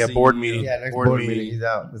 Board meeting. Yeah, next board meeting. He's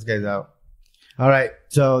out. This guy's out. All right.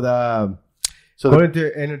 So going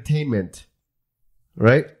to entertainment.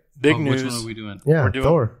 Right? Big news. Which one are we doing? Yeah, we're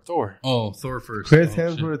doing Thor. Oh, Thor first. Chris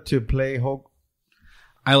Hemsworth to play Hulk.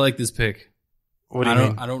 I like this pick. What do you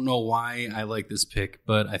mean? I don't know why I like this pick,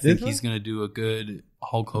 but I think he's going to do a good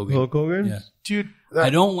Hulk Hogan. Hulk Hogan? Yeah. Dude.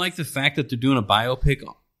 I don't like the fact that they're doing a biopic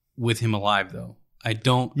with him alive, though. I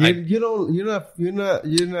don't. You're not.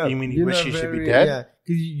 You mean you wish he should be dead? Yeah.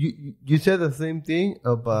 You said the same thing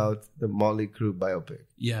about the Motley Crue biopic.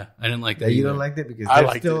 Yeah, I didn't like that. You don't like it because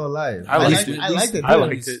they're still alive. I liked it. I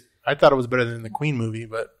liked it. I thought it was better than the Queen movie,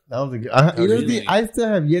 but that was a good. I still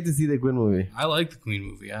have yet to see the Queen movie. I liked the Queen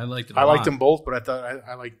movie. I liked it. I liked them both, but I thought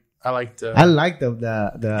I liked. I liked the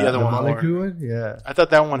other one Motley Crue one. Yeah, I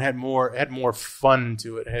thought that one had more fun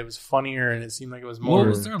to it. It was funnier, and it seemed like it was more. What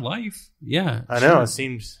was their life? Yeah, I know. It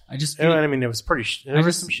seems. I mean, it was pretty. There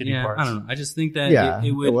were some shitty parts. I don't know. I just think that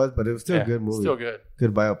it was, but it was still a good movie. Still good.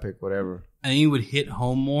 Good biopic, whatever. I think it would hit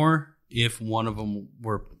home more if one of them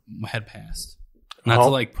had passed. Not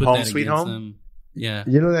to put that against them. Yeah.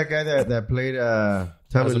 You know that guy that played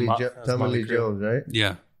Tommy Lee Jones, right?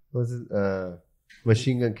 Yeah. What was it?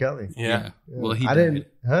 Machine Gun Kelly. Yeah. Well, he died.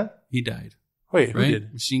 He died. Wait, who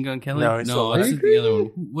did? Machine Gun Kelly? No, that's the other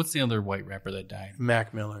one. What's the other white rapper that died?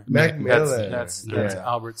 Mac Miller. That's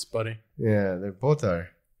Albert's buddy. Yeah, they both are.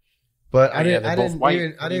 But I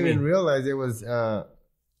didn't even realize it was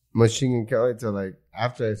Machine Gun Kelly until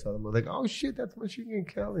after I saw them. I was like, oh shit, that's Machine Gun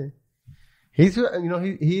Kelly. He's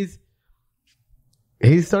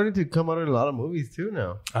starting to come out in a lot of movies too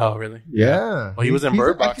now. Oh really? Yeah. Well, he was in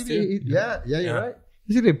Bird Box too. Yeah, you're right.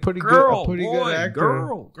 He's a pretty good actor.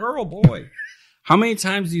 Girl, boy. How many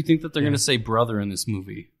times do you think that they're going to say brother in this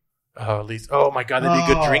movie? Oh, at least. Oh my God, that'd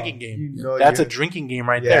be a good drinking game. That's a drinking game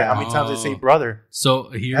right there. How many times they say brother? So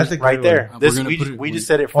here's right there. We just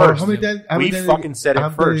said it first. How many times? We fucking said it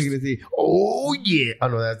first. Oh yeah. Oh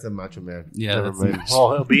no, that's a Macho Man. Yeah, that's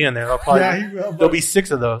well, he'll be in there. There'll be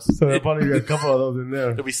 6 of those. So there'll probably be a couple of those in there.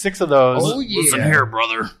 There'll be 6 of those. Oh yeah. Listen here,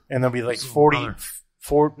 brother. And there'll be 40.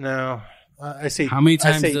 No, I say. How many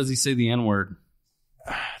times does he say the N-word?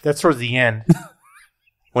 That's towards the end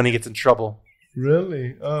when he gets in trouble.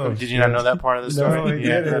 Really? Oh, did you not know that part of the story?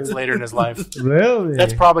 No, that's later in his life. Really?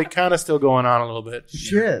 That's probably kind of still going on a little bit.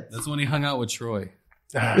 Shit. That's when he hung out with Troy.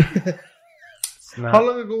 How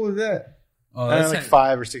long ago was that? Oh, that's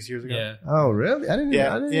 5 or 6 years ago. Yeah. Oh, really? I didn't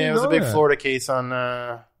it was a big Florida case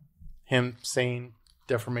on him saying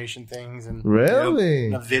defamation things and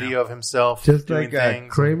really a video of himself just doing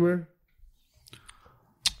things. Kramer.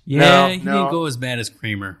 Yeah, he didn't go as bad as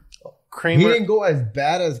Kramer. He didn't go as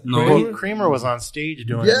bad as Kramer. No, Kramer was on stage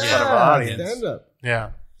doing it in front of an audience. Stand up. Yeah.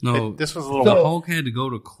 No, this was a little. The Hulk had to go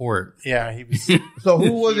to court. Yeah, he was. So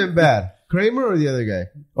who wasn't bad? Kramer or the other guy?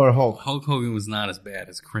 Or Hulk? Hulk Hogan was not as bad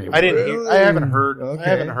as Kramer. I didn't hear, I haven't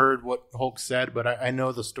heard what Hulk said, but I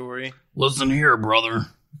know the story. Listen here, brother.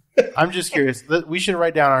 I'm just curious. We should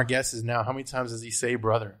write down our guesses now. How many times does he say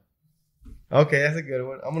brother? Okay, that's a good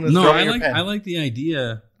one. I'm gonna. No, I like the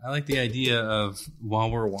idea. I like the idea of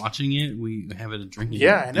while we're watching it, we have it a drinking.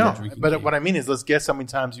 Yeah, I know. But game. What I mean is, let's guess how many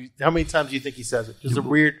times do you think he says it? Just a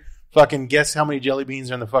weird fucking guess how many jelly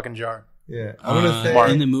beans are in the fucking jar. Yeah, I'm gonna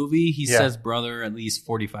say in the movie he says brother at least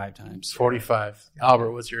 45 times. 45.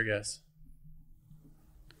 Albert, what's your guess?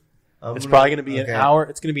 It's probably going to be an hour.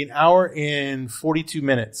 It's going to be an hour and 42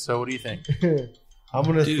 minutes. So what do you think? I'm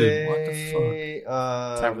going to say... what the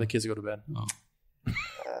fuck? Time for the kids to go to bed. Oh.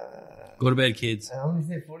 Go to bed, kids. I'm going to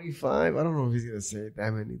say 45. I don't know if he's going to say it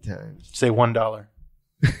that many times. Say $1.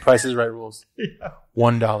 Price is Right rules. Yeah.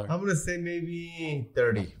 $1. I'm going to say maybe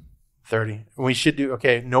 30. 30. We should do...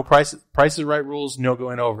 Okay, no price. Price is Right rules. No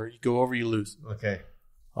going over. You go over, you lose. Okay.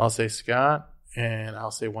 I'll say Scott, and I'll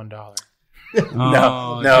say $1. No,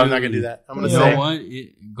 I'm not going to do that. I'm going to say... What?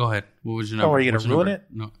 Go ahead. What was your number? Oh, are you going to ruin it?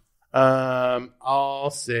 No. I'll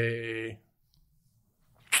say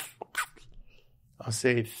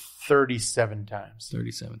 37 times.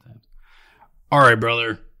 37 times. All right,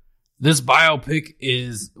 brother. This biopic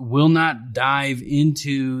will not dive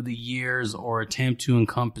into the years or attempt to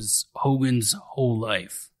encompass Hogan's whole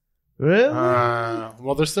life. Really?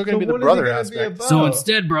 Well, there's still going to be the brother aspect. So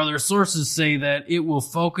instead, brother, sources say that it will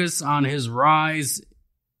focus on his rise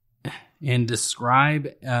and describe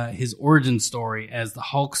his origin story as the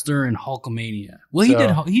Hulkster and Hulkamania. Well,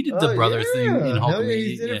 he did the brother thing in Hulkamania.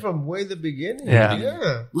 He did it from way the beginning.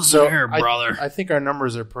 Yeah. Listen here, brother. I think our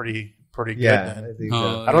numbers are pretty good. Yeah, then. I think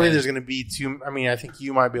so. I don't think there's going to be too. I mean, I think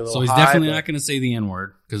you might be a little. So he's high, definitely not going to say the N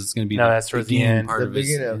word because it's going to be that's towards the end. The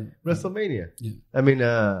beginning of WrestleMania. Yeah. I mean,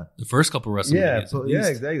 the first couple WrestleManias. Yeah,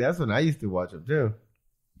 exactly. That's when I used to watch them too.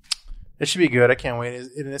 It should be good. I can't wait.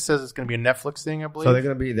 And it says it's going to be a Netflix thing, I believe. So they're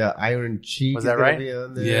going to be the Iron Cheek. Was that right? Be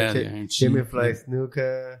on there. Yeah, the Iron Jimmy Cheek. Fly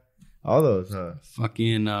Snuka. All those, huh?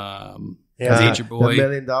 Fucking Nature Boy. The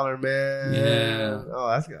 $1 Million Man. Yeah.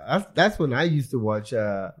 Oh, that's when I used to watch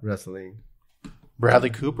wrestling.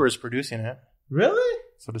 Bradley Cooper is producing it. Really?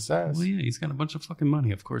 That's what it says. Well, yeah, he's got a bunch of fucking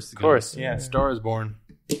money, of course. Yeah. Star is Born.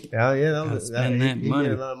 Yeah, that was spend that he money.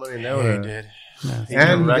 made a lot of money. Yeah, he did.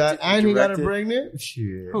 Yeah. He got her pregnant.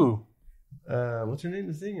 Shit. Who? What's her name?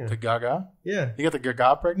 The singer. The Gaga? Yeah. He got the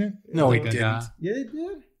Gaga pregnant? No, he didn't. Yeah, they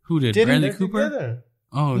did. Who did? Did Bradley They're Cooper? together.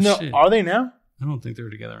 Oh, no, shit. are they now? I don't think they're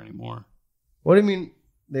together anymore. What do you mean?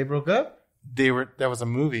 They broke up? That was a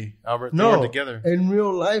movie, Albert. They No, were together. in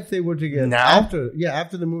real life they were together. Now?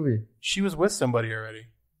 After the movie. She was with somebody already.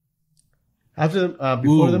 After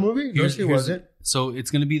before the movie? No, she wasn't. So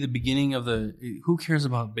it's going to be the beginning of the. Who cares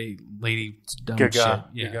about lady dumb Gaga. shit?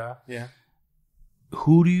 Yeah. Gaga. Yeah.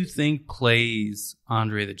 Who do you think plays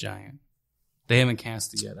Andre the Giant? They haven't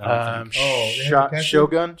cast it yet. I don't think.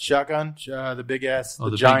 Shotgun, the big ass,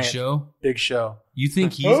 the giant, Big Show. You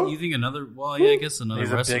think You think another? Well, yeah, I guess another.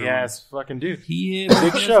 He's wrestler. a big ass fucking dude. He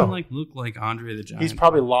Big Show. Like look like Andre the Giant. He's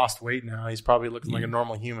probably lost weight now. He's probably looking like a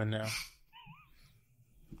normal human now.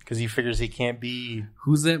 Because he figures he can't be.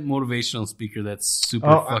 Who's that motivational speaker that's super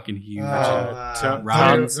fucking huge?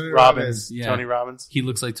 Robbins. Yeah. Tony Robbins. He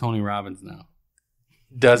looks like Tony Robbins now.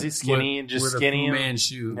 Does he? Skinny and just with skinny a and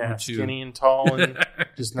shoe. Yeah, skinny and tall and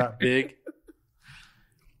just not big.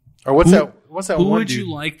 Or what's that? What's that? Who one would dude?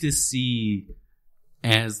 you like to see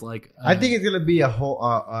as like? I think it's gonna be a whole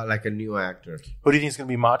like a new actor. Who do you think is gonna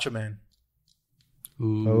be Macho Man?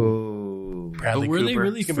 Oh, Bradley were Cooper. they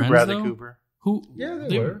really it's gonna friends, be Bradley though? Cooper. Who? Yeah,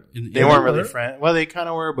 they were. They weren't really friends. Well, they kind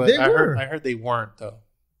of were, but I heard they weren't though.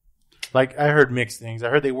 Like I heard mixed things. I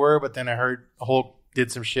heard they were, but then I heard Hulk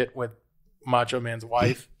did some shit with Macho Man's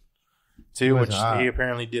wife too, which he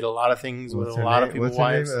apparently did a lot of things with a lot of people's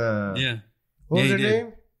wives. Yeah. What was her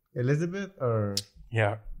name? Elizabeth or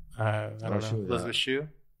I don't know. Elizabeth Shue.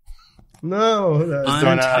 No,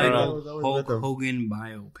 Untitled Hulk Hogan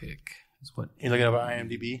biopic is what you're looking at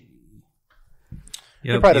IMDb.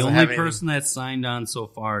 Yeah, the only person that's signed on so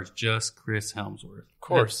far is just Chris Helmsworth. Of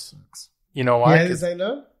course. You know why? He hasn't signed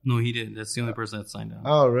on? No, he didn't. That's the only person that signed on.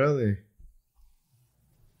 Oh, really?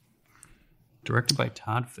 Directed by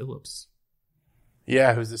Todd Phillips.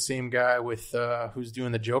 Yeah, who's the same guy with who's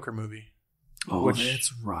doing the Joker movie. Oh,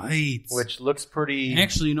 that's right. Which looks pretty.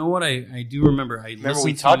 Actually, you know what? I do remember. Remember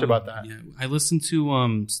we talked about that. Yeah, I listened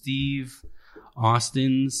to Steve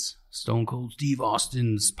Austin's Stone Cold Steve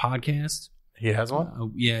Austin's podcast. He has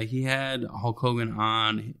one? Yeah, he had Hulk Hogan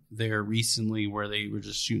on there recently where they were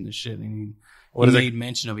just shooting the shit, and he made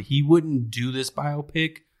mention of it. He wouldn't do this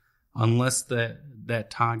biopic, unless that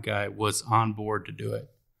Todd guy was on board to do it.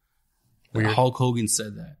 Weird. Hulk Hogan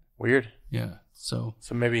said that. Weird. Yeah. So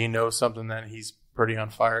maybe he knows something that he's pretty on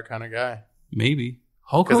fire kind of guy. Maybe.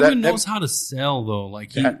 Hulk Hogan knows how to sell, though.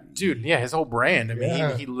 Like his whole brand. I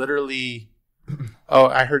mean, he literally... Oh,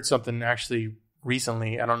 I heard something actually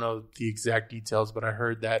recently. I don't know the exact details, but I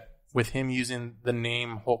heard that with him using the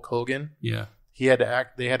name Hulk Hogan, they had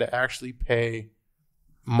to actually pay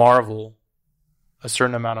Marvel a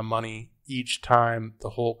certain amount of money each time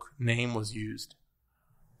the Hulk name was used.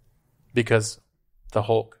 Because the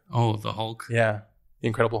Hulk. Oh, the Hulk. Yeah. The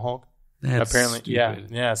Incredible Hulk. That's apparently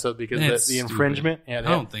stupid. Yeah. So because the infringement, I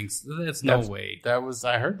don't think so. That's no way.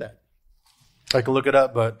 I heard that. I can look it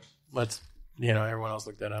up, but everyone else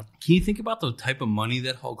look that up. Can you think about the type of money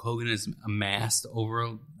that Hulk Hogan has amassed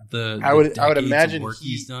over the I would imagine work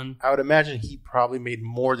he's done? I would imagine he probably made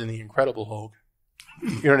more than the Incredible Hulk.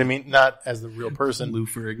 You know what I mean? Not as the real person. Lou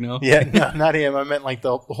Ferrigno. Yeah, not him. I meant like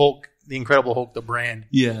the Hulk, the Incredible Hulk, the brand.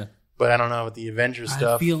 Yeah. But I don't know with the Avengers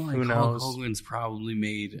stuff. I feel like who knows? Hulk Hogan's probably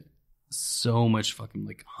made so much fucking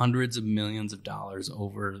like hundreds of millions of dollars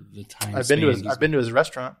over the time. I've been to his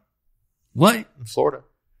restaurant. What? In Florida.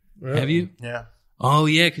 Really? Have you? Yeah. Oh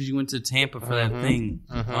yeah, because you went to Tampa for that thing.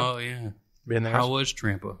 Mm-hmm. Oh yeah. Been there. How was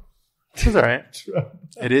Tampa? It was all right.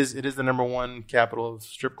 It is the number one capital of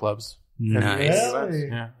strip clubs. Nice. Really?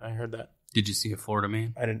 Yeah, I heard that. Did you see a Florida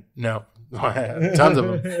man? I didn't. No. Tons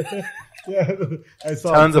of them. Yeah, I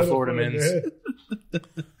saw tons of Florida men's.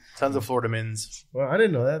 Tons of Florida men's. Well, I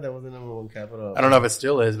didn't know that. That was the number one capital. I don't know if it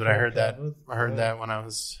still is, but I heard that. I heard that when I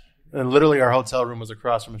was. And literally, our hotel room was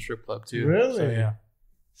across from a strip club too. Really?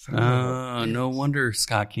 So, yeah. No wonder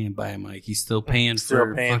Scott can't buy a mic. He's still paying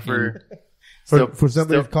for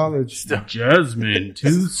somebody's college. Jasmine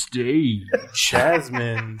to stay.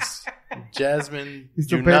 Jasmine. He's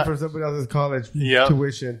still paying for somebody else's college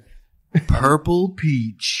tuition. Purple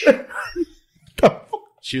Peach.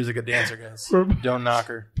 She was a good dancer, guys. Don't knock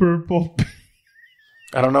her. Purple.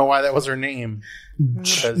 I don't know why that was her name.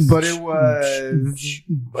 But it was.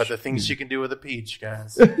 But the things she can do with a peach,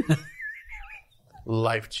 guys.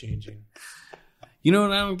 Life changing. You know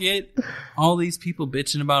what I don't get? All these people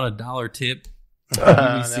bitching about $1 tip.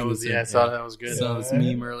 I saw that was good. Saw this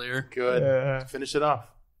meme earlier. Good. Yeah. Finish it off.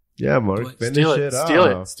 Yeah, Mark. Steal it,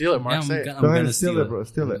 Mark. Yeah, I'm going to steal it, bro.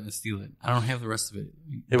 Steal it. I'm going to steal it. I don't have the rest of it.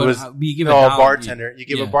 You give a bartender. You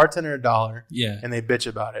give a bartender $1. Yeah. And they bitch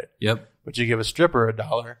about it. Yep. But you give a stripper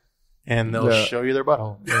 $1, and they'll show you their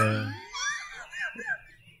butthole. Yeah.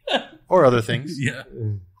 Or other things. Yeah.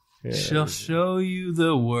 She'll show you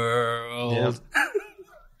the world.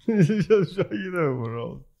 Yeah. She'll show you the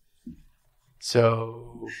world.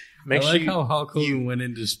 So make sure how Hulk Hogan went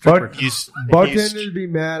into stripper. Bartenders be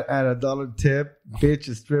mad at $1 tip. Bitch,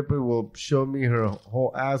 a stripper will show me her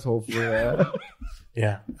whole asshole for that.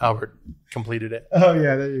 Yeah, Albert completed it. Oh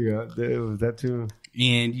yeah, there you go. There was that too.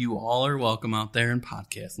 And you all are welcome out there in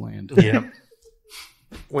podcast land. Yeah,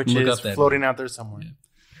 which is floating out there somewhere. Yeah.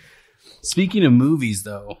 Speaking of movies,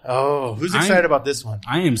 though. Oh, who's excited about this one?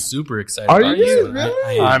 I am super excited. Are you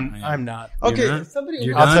really? I'm not. Okay,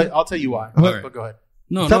 I'll tell you why. But go ahead.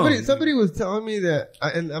 No, somebody was telling me that,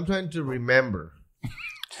 and I'm trying to remember.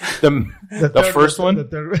 The first one?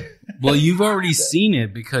 Well, you've already seen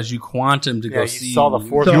it because you quantum to go see. You saw the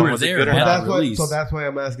fourth one. Was it good or not? So that's why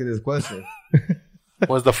I'm asking this question.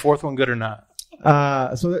 Was the fourth one good or not?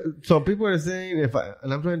 So people are saying,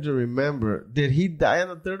 and I'm trying to remember, did he die on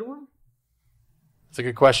the third one? It's a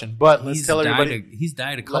good question, but let's tell everybody. He's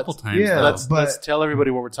died a couple times. Yeah, let's tell everybody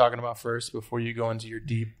what we're talking about first before you go into your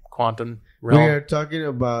deep quantum realm. We are talking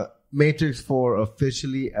about Matrix 4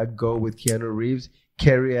 officially a go with Keanu Reeves,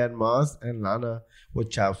 Carrie-Anne Moss, and Lana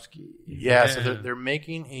Wachowski. Yeah, so they're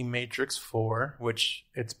making a Matrix 4, which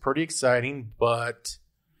it's pretty exciting, but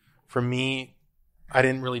for me, I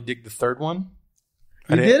didn't really dig the third one.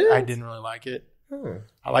 I didn't really like it.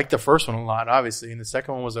 I liked the first one a lot, obviously, and the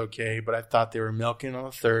second one was okay, but I thought they were milking on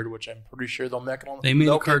the third, which I'm pretty sure they'll milk it on the They made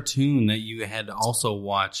a cartoon that you had to also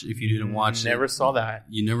watch if you didn't watch it. Never saw that.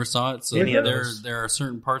 You never saw it? So there are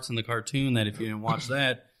certain parts in the cartoon that if you didn't watch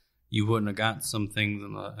that, you wouldn't have got some things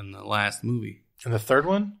in the last movie. In the third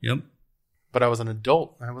one? Yep. But I was an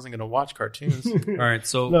adult. I wasn't going to watch cartoons. All right,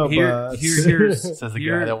 so here's says the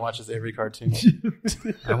guy that watches every cartoon.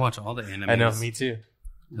 I watch all the anime. I know, me too.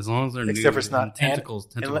 As long as they're except for it's not tentacles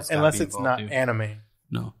unless it's not too. Anime.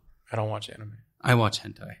 No, I don't watch anime. I watch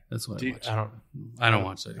hentai. That's what I watch. I don't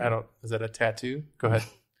watch that. I don't. Is that a tattoo? Go ahead.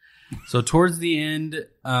 So towards the end,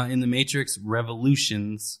 in the Matrix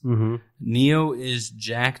Revolutions, Neo is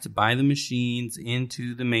jacked by the machines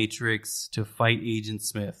into the Matrix to fight Agent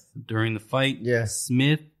Smith. During the fight,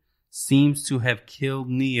 Smith seems to have killed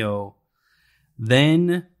Neo.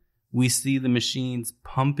 Then we see the machines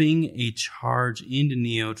pumping a charge into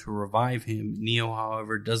Neo to revive him. Neo,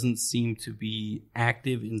 however, doesn't seem to be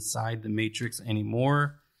active inside the Matrix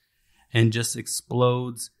anymore and just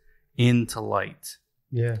explodes into light.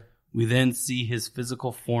 Yeah. We then see his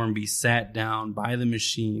physical form be sat down by the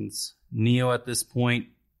machines. Neo at this point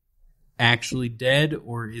actually dead,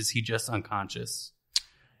 or is he just unconscious?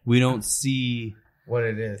 We don't see what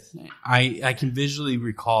it is. I can visually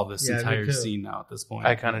recall this entire scene now at this point.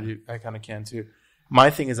 I kind of do. I kind of can too. My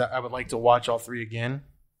thing is I would like to watch all three again.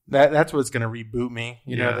 That's what's going to reboot me.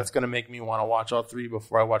 You know, that's going to make me want to watch all three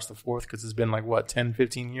before I watch the fourth, because it's been like, what, 10,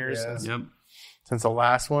 15 years since the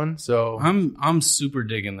last one. So I'm super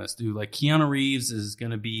digging this, dude. Like, Keanu Reeves is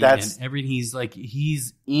going to be in everything.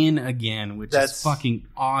 He's in again, which is fucking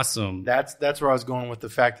awesome. That's where I was going with the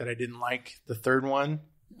fact that I didn't like the third one.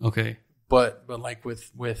 Okay. But like with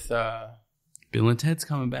Bill and Ted's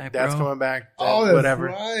coming back, that's bro. coming back. That's whatever.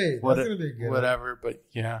 Right. That's gonna be good. Whatever. But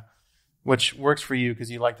yeah, which works for you because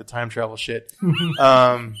you like the time travel shit.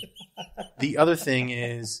 The other thing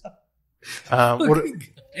is,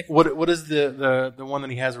 what is the one that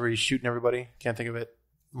he has where he's shooting everybody? Can't think of it.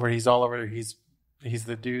 Where he's all over. He's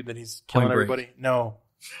the dude that he's killing everybody. No.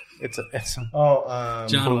 It's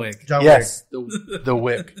John Wick. Yes, the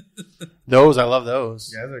Wick. Those, I love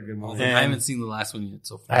those. Yeah, they're good movies. I haven't seen the last one yet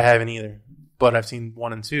so far. I haven't either, but I've seen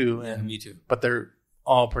 1 and 2. Yeah, me too. But they're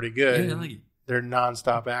all pretty good. Yeah, I like it. They're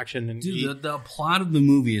nonstop action. And dude, the plot of the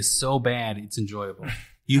movie is so bad, it's enjoyable.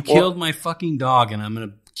 You killed my fucking dog, and I'm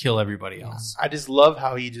gonna kill everybody else. I just love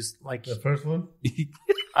how he just like the first one.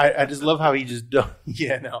 I just love how he just no.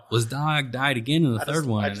 His dog died again in the third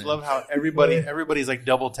one. I just love how everybody's like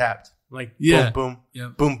double tapped, like boom boom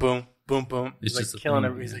boom boom boom boom. It's like just killing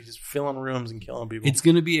everybody. He's like just filling rooms and killing people. It's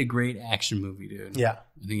gonna be a great action movie, dude. Yeah,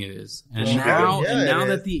 I think it is. And now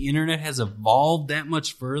that the internet has evolved that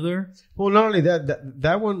much further. Well, not only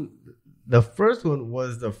that one, the first one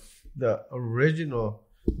was the original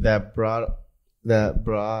that brought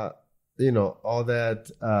all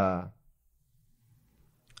that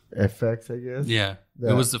effects, I guess. Yeah,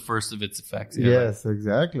 it was the first of its effects. Yeah. Yes,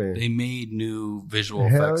 exactly. They made new visual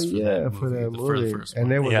effects for that movie. For the first one.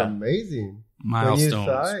 And it was amazing.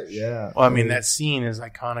 Milestones. Yeah. Well, I mean, that scene is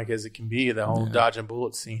iconic as it can be. The whole dodging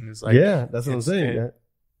bullet scene is like, that's what I'm saying.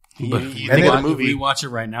 You think of the movie, we watch it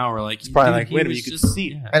right now. We're like, it's probably like, wait a minute, you could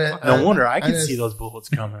see it. No wonder I could see those bullets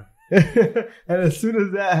coming. And as soon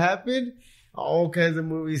as that happened, all kinds of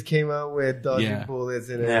movies came out with dodging bullets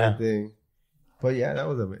and everything. But that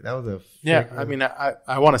was a I mean,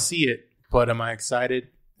 I want to see it, but am I excited?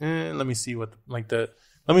 Let me see let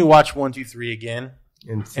me watch 1, 2, 3 again,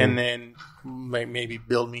 and then maybe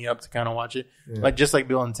build me up to kind of watch it. Like just like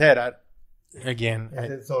Bill and Ted. It's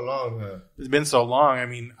been so long, huh? It's been so long. I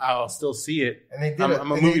mean, I'll still see it. And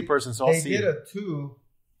I'm a movie person, so I'll see it. They did a 2.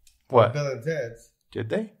 What? Bill and Ted's. Did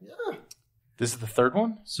they? Yeah. This is the third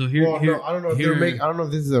one. So here, I don't know. I don't know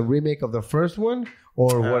if this is a remake of the first one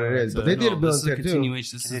or what it is. But they did a Bill and Ted too.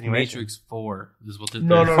 This is Matrix 4. This is what they're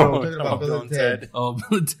No. I'm talking about Bill and Ted. Oh,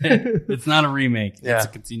 Bill and Ted. It's not a remake. It's a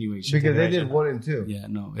continuation. Because they did 1 and 2. Yeah,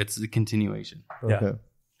 no, it's a continuation. Okay.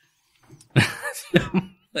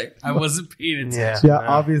 Like, I wasn't paying attention. Yeah,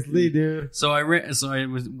 obviously, dude. So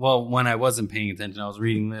when I wasn't paying attention, I was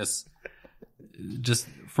reading this. Just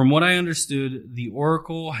from what I understood, the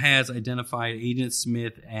Oracle has identified Agent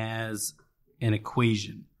Smith as an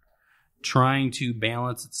equation, trying to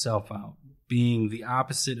balance itself out. Being the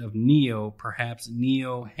opposite of Neo, perhaps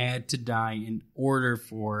Neo had to die in order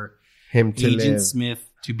for him to Agent live. Smith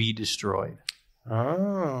to be destroyed.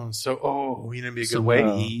 Oh, so you know, it'd be a good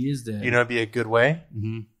way. He is dead. You know, it'd be a good way.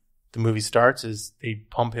 Mm-hmm. The movie starts is they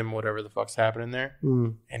pump him whatever the fuck's happening there,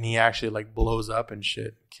 and he actually like blows up and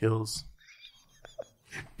shit, kills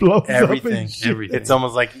everything. It's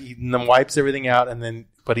almost like he wipes everything out, and then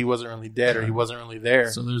but he wasn't really dead or he wasn't really there.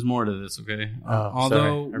 So there's more to this, okay?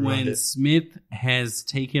 Although when Smith has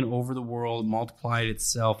taken over the world, multiplied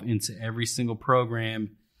itself into every single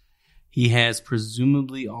program, he has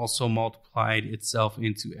presumably also multiplied itself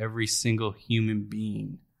into every single human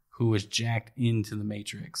being who was jacked into the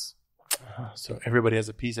Matrix. So everybody has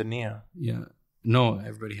a piece of Neo. Yeah. No,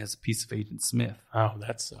 everybody has a piece of Agent Smith. Oh,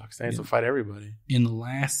 that sucks. They have to fight everybody. In the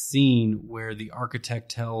last scene where the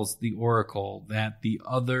architect tells the Oracle that the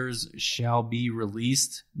others shall be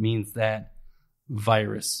released, means that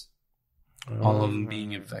virus, all of them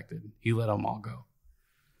being infected. He let them all go.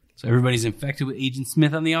 So everybody's infected with Agent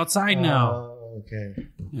Smith on the outside now. Okay.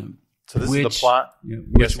 Yeah. So this is the plot?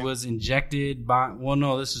 Which was injected by... Well,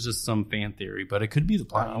 no, this is just some fan theory, but it could be the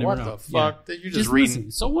plot. What the fuck? Yeah. You're just reading.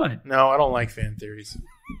 Listen. So what? No, I don't like fan theories.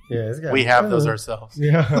 Yeah, we have those ourselves.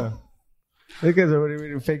 Yeah. You guys are already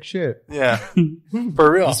reading fake shit. Yeah.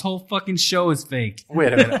 For real. This whole fucking show is fake.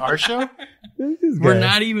 Wait a minute. Our show? We're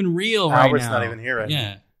not even real right Albert's now. not even here right now.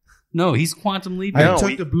 Yeah. No, he's quantum leaping. I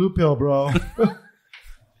took the blue pill, bro.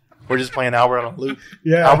 We're just playing Albert on a loop.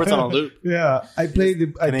 Yeah. Albert's on a loop. Yeah. I took the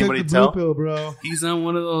blue pill, bro. He's on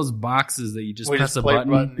one of those boxes that you just press a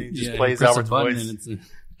button. And he just plays Albert's voice.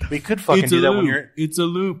 We could fucking do that when you're... It's a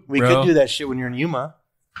loop, We could do that shit when you're in Yuma.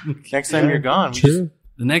 Next time you're gone. True.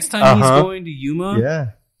 The next time he's going to Yuma...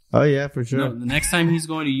 Yeah. Oh, yeah, for sure. No, the next time he's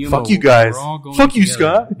going to Yuma... Fuck you guys. Fuck you,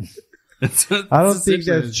 Scott. I don't think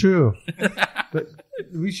that's true. But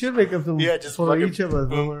we should make up some just for each of us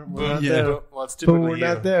when we're not there. Well, it's typically when we're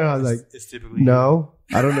not there, I was like, it's typically no,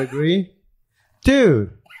 I don't agree.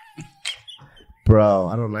 Dude. Bro,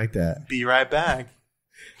 I don't like that. Be right back.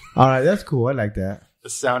 All right, that's cool. I like that. The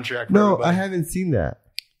soundtrack for No, everybody. I haven't seen that.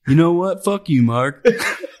 You know what? Fuck you, Mark.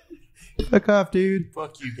 Fuck off, dude.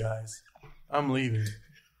 Fuck you guys. I'm leaving.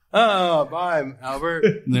 Oh, bye, Albert.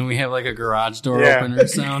 And then we have like a garage door opener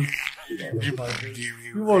sound.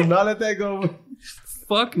 You will not let that go.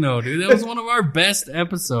 Fuck no, dude. That was one of our best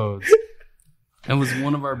episodes. That was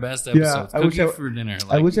one of our best episodes. Cookie for dinner.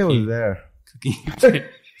 I wish I was there. Cookie.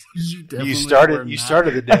 You started the day. You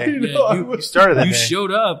started the day. You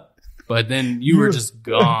showed up, but then you were just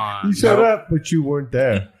gone. You showed up, but you weren't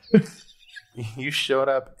there. You showed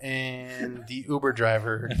up, and the Uber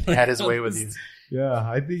driver had his way with you. Yeah,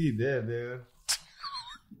 I think he did, dude.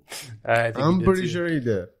 I'm pretty sure he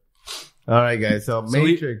did. All right, guys. So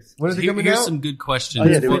Matrix. When is it coming out? Here's some good questions. Oh,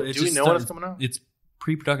 yeah, do we know when it's coming out? It's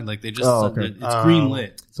pre-production. Like they just said it's green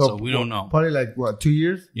lit, so we don't know. Probably like what, 2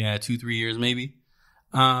 years? Yeah, 2-3 years maybe.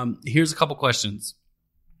 Here's a couple questions.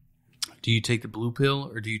 Do you take the blue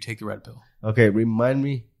pill or do you take the red pill? Okay, remind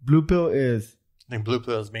me. Blue pill is... I think blue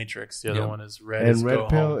pill is Matrix. The other one is red. And red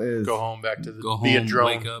pill is... Go home, back to the... Go home, be a drone.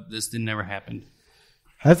 wake up. This didn't never happen.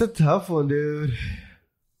 That's a tough one, dude.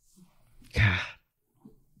 God.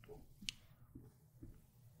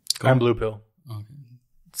 I'm blue pill. Okay.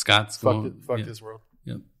 Scott's fuck this world.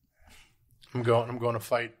 Yep. I'm going to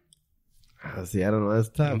fight. See, I don't know. That's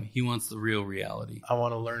tough. He wants the real reality. I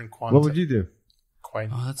want to learn quantum. What would you do?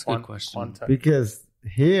 That's a good question. Because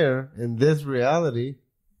here in this reality,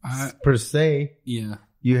 per se, you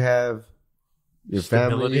have your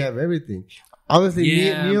family, you have everything. Obviously,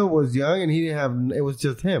 Neo was young and he didn't have. It was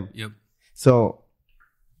just him. Yep. So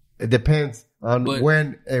it depends on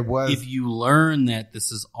when it was. If you learn that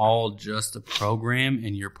this is all just a program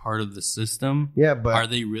and you're part of the system, but are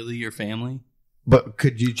they really your family? But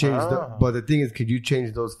could you change? But the thing is, could you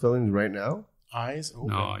change those feelings right now? Eyes open.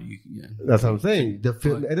 No, That's what I'm saying.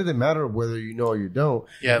 It doesn't matter whether you know or you don't.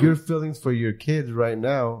 Yeah, your feelings for your kids right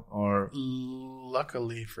now are.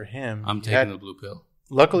 Luckily for him, I'm taking the blue pill.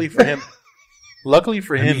 Luckily for him. Luckily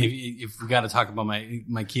for him, if we got to talk about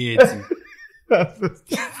my kids.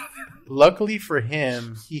 Luckily for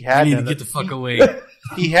him, he had to get the fuck away.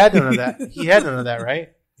 He had none of that. He had none of that,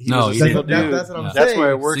 right? He was a single dude. That's what I'm saying. That's why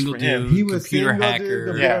it works for him. He was computer single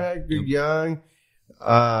hacker. Dude, young,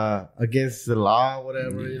 against the law,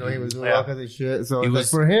 whatever. You know, he was doing all kinds of shit. So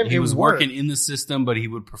for him, he was working in the system, but he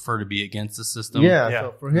would prefer to be against the system. Yeah.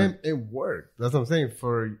 So for him, it worked. That's what I'm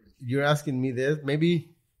saying. You're asking me this,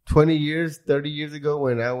 maybe 20 years, 30 years ago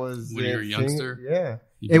when I was when you were a youngster,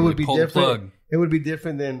 it would be different. It would be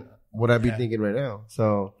different than what I'd be thinking right now.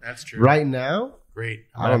 So that's true. Right now, great.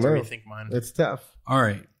 I don't know. Rethink mine. It's tough. All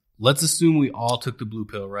right, let's assume we all took the blue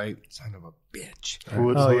pill, right? Son of a bitch. Who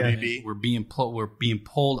would he be? We're being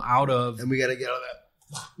pulled out of, and we gotta get out of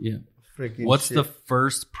that. Yeah. Freaking. What's shit. the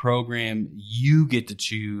first program you get to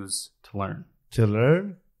choose to learn? To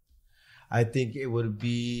learn, I think it would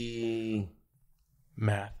be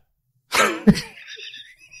math.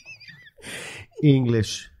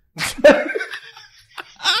 English.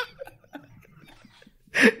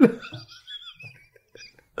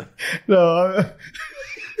 No,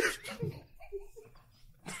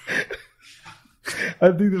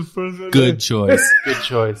 I think the first one. Good choice. Good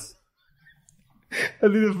choice. I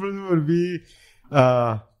think the first one would be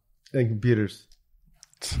in computers,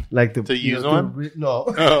 like to use one. No.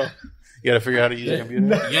 Oh. You got to figure out how to use a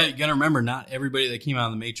computer. Yeah, you got to remember, not everybody that came out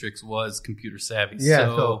of the Matrix was computer savvy.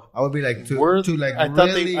 Yeah, so I would be like,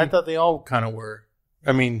 I thought they all kind of were.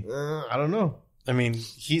 I mean, I don't know. I mean,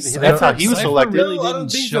 that's how he was selected. Really didn't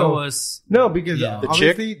show us. No, because the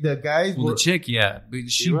chick, the guys. Well, the chick, but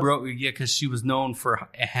she broke. Yeah, because she was known for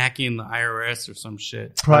hacking the IRS or some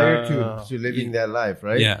shit prior to living that life,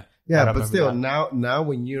 right? Yeah. Yeah, but still, now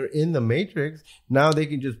when you're in the Matrix, now they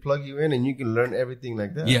can just plug you in and you can learn everything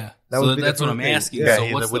like that. Yeah, so that's what I'm asking. Yeah.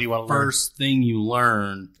 So what's the first thing you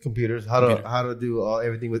learn? Computers, how to do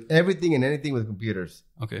everything and anything with computers.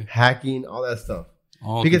 Okay, hacking, all that stuff.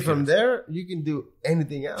 Because from there you can do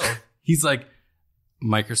anything else. He's like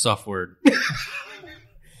Microsoft Word.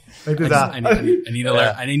 I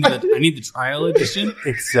need the trial edition.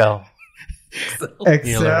 Excel.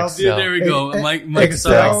 Excel. Dude, there we go.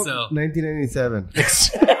 Microsoft Excel. 1997.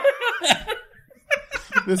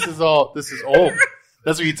 This is old.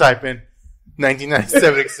 That's what you type in.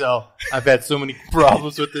 1997 Excel. I've had so many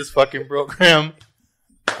problems with this fucking program.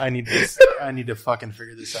 I need to fucking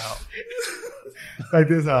figure this out. Like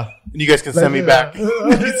this, And you guys can send me back. You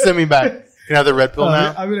can send me back. Can I have the red pill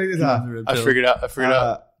now? I mean, like this, I figured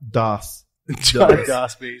out. DOS.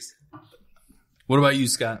 DOS base. What about you,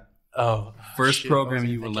 Scott? Oh, first program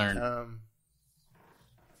you will learn.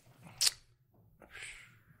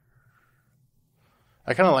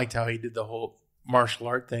 I kind of liked how he did the whole martial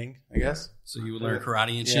art thing, I guess. So you would learn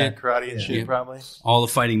karate and shit? Yeah, karate and shit, probably. All the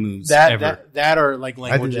fighting moves that or like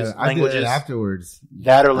languages. I did that afterwards.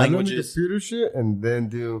 That or languages. Computer shit and then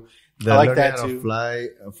do... I like that how too.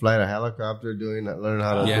 To fly a helicopter, learn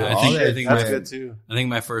how to do I think that's good too. I think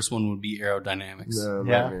my first one would be aerodynamics.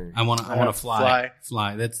 I want to fly.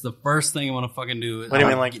 That's the first thing I want to fucking do. What do you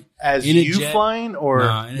mean, like as you flying or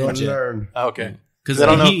learn? Oh, okay, because I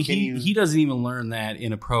don't know. He doesn't even learn that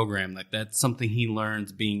in a program. Like that's something he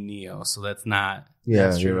learns being Neo. So that's not. Yeah,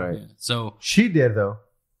 that's you're right. Yeah. So she did though.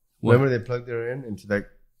 Remember they plugged her in into like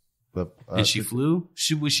the and she flew.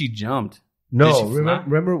 She jumped. No,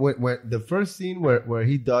 remember when the first scene where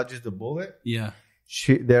he dodges the bullet? Yeah.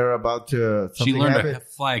 They're about to. She learned to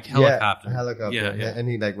fly a helicopter. Yeah, a helicopter. Yeah. And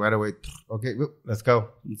he like right away. Okay, let's go.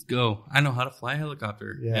 Let's go. I know how to fly a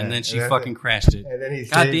helicopter. Yeah. And then she fucking crashed it. And then he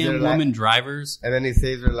goddamn woman drivers. And then he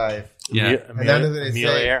saves her life. Yeah. And then they Amelia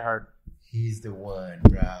say, Earhart. He's the one,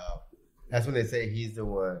 bro. That's when they say he's the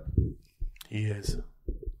one. He is.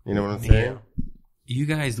 You know what I'm saying? You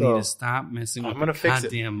guys need to stop messing with the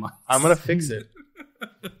goddamn mics. I'm gonna fix it.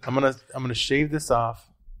 I'm gonna shave this off.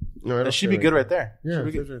 No, it should be good right there. Yeah,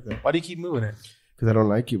 it's right there. Why do you keep moving it? Because I don't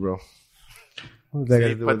like you, bro. Put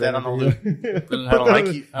that on the loop. I don't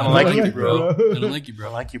like you. I don't like you, bro. I don't like you, bro.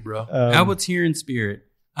 I like you, bro. Albert's here in spirit.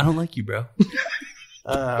 I don't like you, bro.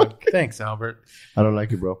 Thanks, Albert. I don't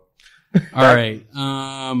like you, bro. All right.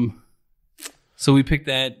 So we picked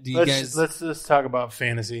that. Let's just talk about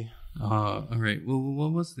fantasy. All right. Well,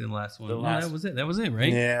 what was the last one? That was it. That was it,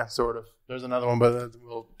 right? Yeah, sort of. There's another one, but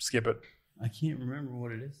we'll skip it. I can't remember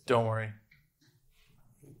what it is. Don't worry.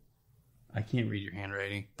 I can't read your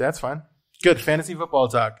handwriting. That's fine. Good. Fantasy football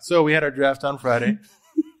talk. So we had our draft on Friday.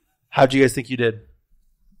 How'd you guys think you did?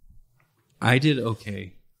 I did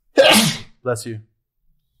okay. Bless you.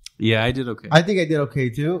 Yeah, I did okay. I think I did okay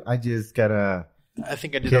too. I just gotta. I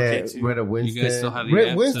think I did okay too. Rid of Winston. You guys still have the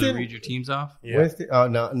app to read your teams off? Yeah. Winston,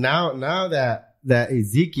 now that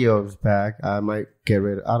Ezekiel's back, I might get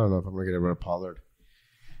rid of. I don't know if I'm gonna get rid of Pollard.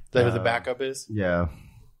 That who the backup is? Yeah.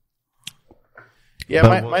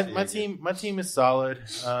 Yeah, my team is solid.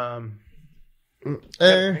 I got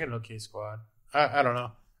an okay squad. I don't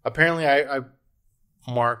know. Apparently,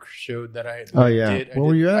 Mark showed that I did.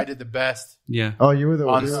 Were you at? I did the best. Yeah. Oh, you were the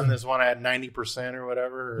on this one. I had 90% or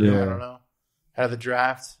whatever. I don't know. Out of the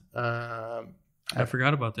draft. I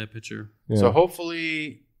forgot about that picture. Yeah. So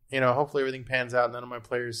hopefully everything pans out. None of my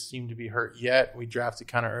players seem to be hurt yet. We drafted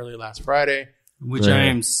kind of early last Friday, which I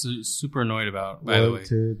am super annoyed about. By the way,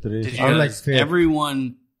 2, 3. Did you guys,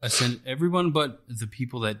 everyone but the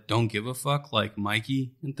people that don't give a fuck, like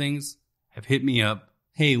Mikey and things, have hit me up.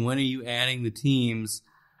 Hey, when are you adding the teams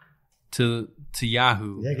to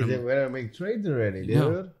Yahoo? Yeah, because they want to make trades already, dude.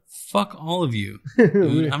 No, fuck all of you.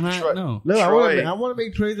 Dude, I'm not. Troy, no, I want to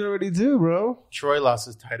make trades already too, bro. Troy lost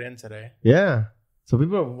his tight end today. Yeah, so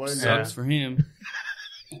people are wanting sucks for him.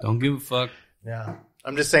 Don't give a fuck. Yeah,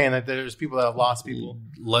 I'm just saying that there's people that have lost people.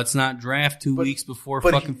 Let's not draft 2 weeks before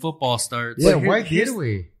fucking football starts. Yeah, why did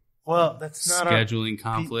we? Well, that's not scheduling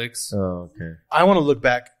conflicts. Oh, okay. I want to look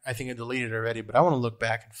back. I think I deleted it already, but I want to look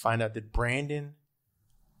back and find out, did Brandon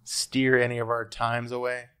steer any of our times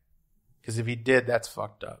away? Because if he did, that's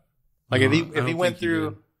fucked up. Like if he went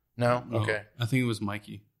through, no, okay. I think it was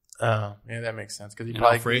Mikey. Oh, yeah, that makes sense. Because he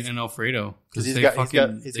probably Alfredo. Because he's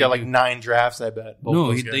got like 9 drafts. I bet.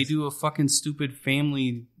 They do a fucking stupid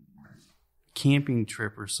family camping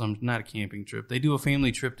trip or not a camping trip. They do a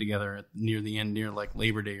family trip together near the end, near like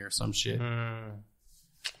Labor Day or some shit.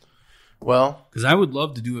 Well, because I would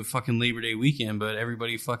love to do a fucking Labor Day weekend, but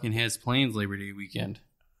everybody fucking has plans Labor Day weekend.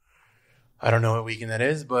 I don't know what weekend that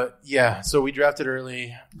is, but yeah. So we drafted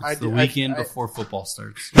early. It's the weekend before football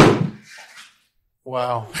starts.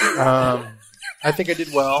 Wow. I think I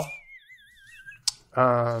did well. We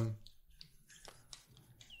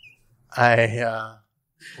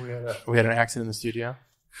had an accident in the studio.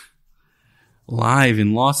 Live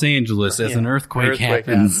in Los Angeles as an earthquake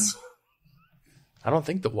happens. I don't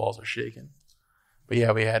think the walls are shaking. But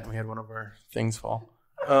yeah, we had one of our things fall.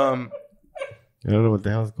 I don't know what the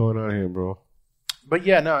hell's going on here, bro. But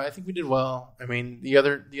yeah, no, I think we did well. I mean, the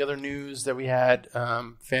other news that we had,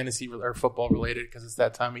 fantasy or football related, because it's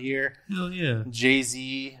that time of year. Hell yeah.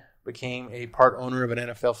 Jay-Z became a part owner of an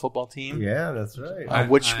NFL football team. Yeah, that's right.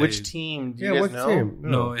 Which team do you guys know? Team?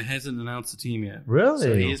 No, it hasn't announced the team yet. Really?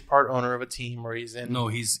 So he is part owner of a team where he's in. No,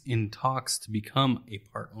 he's in talks to become a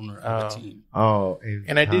part owner of a team. Oh,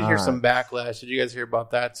 and I did hear some backlash. Did you guys hear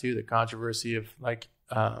about that too? The controversy of like.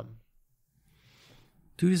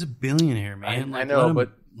 Dude, he's a billionaire, man. I know,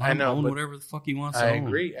 but own whatever the fuck he wants to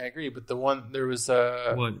own. I agree. But the one there was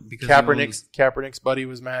because Kaepernick's buddy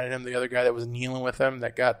was mad at him. The other guy that was kneeling with him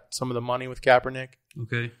that got some of the money with Kaepernick.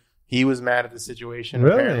 Okay. He was mad at the situation.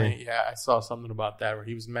 Really? Apparently. Yeah, I saw something about that where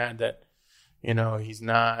he was mad that, he's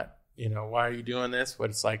not, why are you doing this?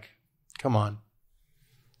 But it's like, come on.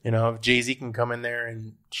 If Jay-Z can come in there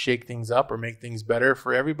and shake things up or make things better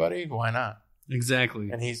for everybody, why not?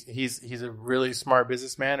 Exactly. And he's a really smart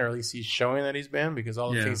businessman, or at least he's showing that he's been, because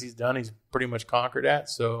all the things he's done, he's pretty much conquered at.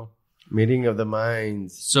 So meeting of the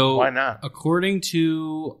minds. So why not? According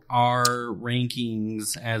to our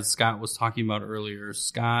rankings, as Scott was talking about earlier,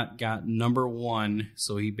 Scott got number 1,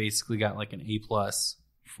 so he basically got like an A+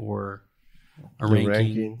 for a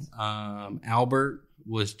ranking. Albert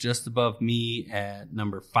was just above me at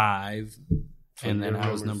number 5, and then I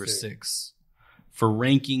was number 6. For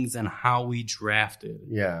rankings and how we drafted.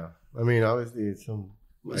 Yeah. I mean, obviously, I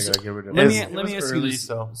gotta get rid of Let me ask you this.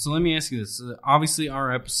 So let me ask you this. Obviously,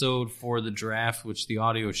 our episode for the draft, which the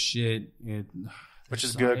audio is shit. Which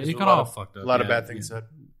is good. It got all fucked up. A lot of bad things said.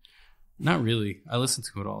 Not really. I listened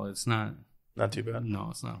to it all. It's not too bad. No,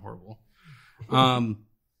 it's not horrible.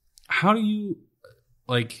 How do you,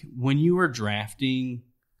 when you were drafting,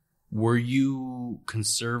 were you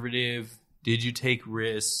conservative? Did you take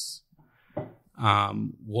risks?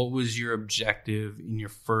 What was your objective in your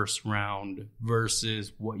first round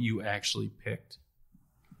versus what you actually picked?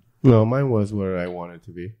 No, mine was where I wanted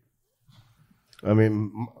to be. I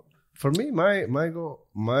mean, for me, my goal,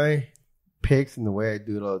 my picks and the way I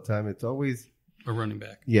do it all the time, it's always a running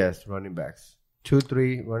back. Yes, running backs.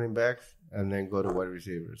 2-3 running backs, and then go to wide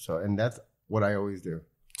receivers. So, and that's what I always do.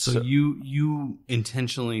 So you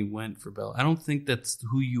intentionally went for Bell. I don't think that's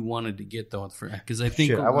who you wanted to get, though, because I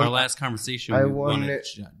think our last conversation, we wanted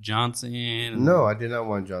Johnson. No, I did not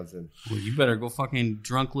want Johnson. Well, you better go fucking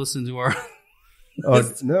drunk listen to our...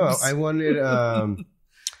 No, I wanted the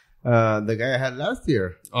guy I had last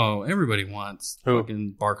year. Oh, everybody wants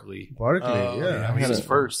fucking Barkley. Yeah. He was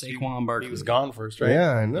first. Saquon Barkley. He was gone first, right?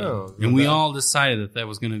 Yeah, I know. And we all decided that he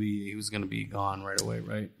was going to be gone right away,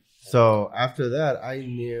 right? So after that, I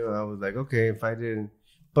knew, I was like, okay, if I didn't,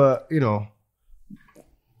 but it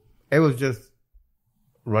was just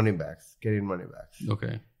getting running backs.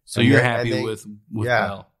 Okay, so you're happy with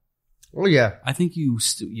Bell? Oh yeah. I think you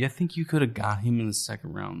could have got him in the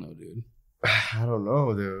second round though, dude. I don't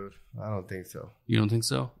know, dude. I don't think so. You don't think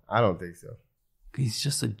so? I don't think so. He's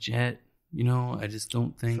just a jet. I just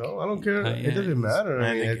don't think. So I don't care. It doesn't matter.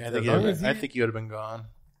 I think you would have been gone.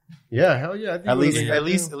 Yeah, hell yeah. I think at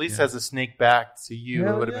least as a snake back to you,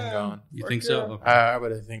 it would have been gone. You think so? Okay. I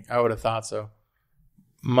would have thought so.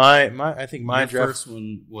 I think my draft first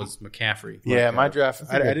one was McCaffrey. Yeah, my draft.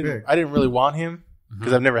 I didn't really want him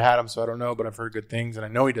because I've never had him, so I don't know. But I've heard good things, and I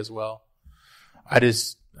know he does well.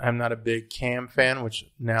 I'm not a big Cam fan, which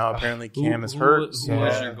now apparently Cam is hurt.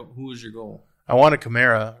 Who was your goal? I wanted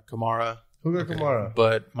Kamara. Who got Kamara?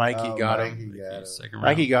 But Mikey got him.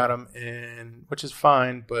 Mikey got him, and which is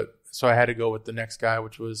fine. But so I had to go with the next guy,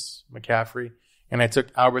 which was McCaffrey. And I took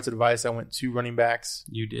Albert's advice. I went 2 running backs.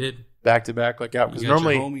 You did back to back, because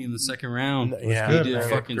normally your homie in the second round. Yeah, he did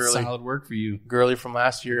fucking solid work for you. Gurley from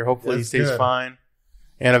last year. Hopefully he stays fine.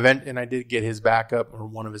 And I did get his backup, or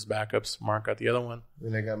one of his backups. Mark got the other one.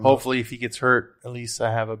 And hopefully, if he gets hurt, at least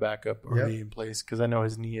I have a backup already in place, because I know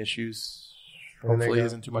his knee issues. Hopefully,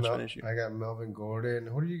 isn't too much of an issue. I got Melvin Gordon.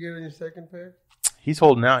 Who did you get in your second pick? He's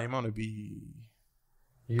holding out. You want to be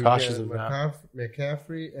cautious of that.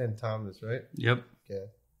 McCaffrey and Thomas, right? Yep. Okay.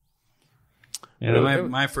 And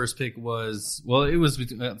my first pick was I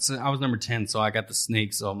was number 10, so I got the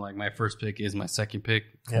snake. So I'm like, my first pick is my second pick,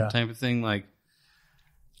 type of thing. Like,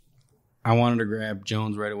 I wanted to grab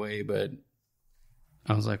Jones right away, but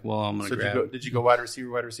I was like, well, I'm going to grab. Did you go wide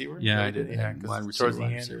receiver? Yeah, I did. Yeah, because towards the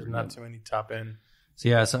end, there's not too many top end.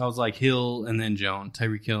 So I was like Hill and then Jones,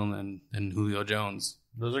 Tyreek Hill and then Julio Jones.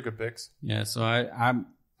 Those are good picks. Yeah, so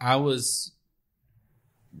I was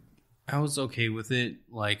okay with it.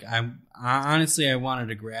 Like I honestly I wanted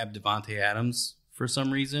to grab Devontae Adams for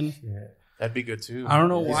some reason. Yeah. That'd be good too. I don't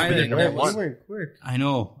know why that was quick. I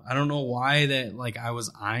know. I don't know why that like I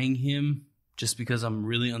was eyeing him just because I'm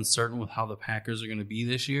really uncertain with how the Packers are going to be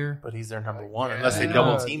this year. But he's their number one unless they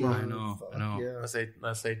double team him. I know. Yeah.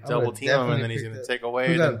 Unless they double team him and then he's going to take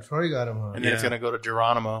away. Troy got him on. And then it's going to go to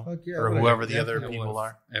Geronimo or whoever the other people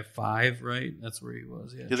are. At 5, right? That's where he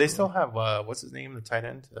was. Yeah. Do they still have what's his name, the tight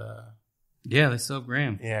end? Yeah, they still have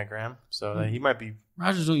Graham. Yeah, Graham. So he might be.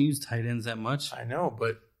 Rodgers don't use tight ends that much. I know,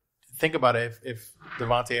 but think about it. If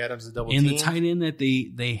Devontae Adams is double team, and the tight end that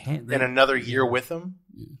they had, in another year with him,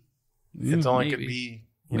 it's only could be.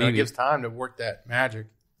 It gives time to work that magic.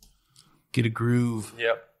 Get a groove.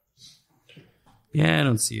 Yep. Yeah, I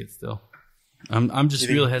don't see it still. I'm just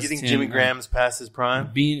real hesitant. You think Jimmy Graham's past his prime?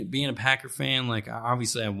 Being a Packer fan, like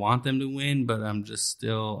obviously I want them to win, but I'm just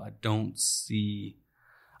still I don't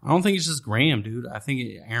think it's just Graham, dude. I think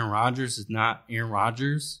Aaron Rodgers is not Aaron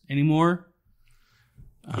Rodgers anymore.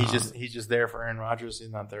 He's just there for Aaron Rodgers.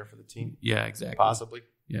 He's not there for the team. Yeah, exactly. Possibly.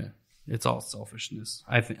 Yeah, it's all selfishness.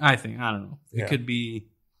 I think. I don't know. It could be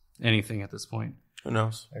anything at this point. Who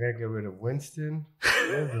knows? I gotta get rid of Winston.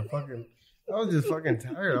 I was just fucking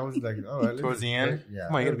tired. I was like, all right. Towards the end? Yeah.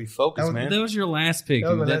 Come on, you gotta be focused, man. That was your last pick.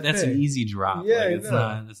 That's an easy drop. Yeah, like,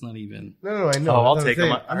 it's not even. No, I know. Oh, I'll take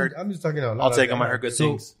him. I'm just talking out loud. I'll take him. I heard good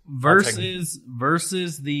things. Versus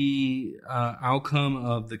the outcome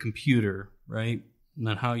of the computer, right? And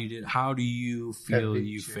then how you did. How do you feel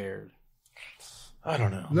you fared? I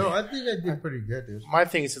don't know. No, I think I did pretty good, dude. My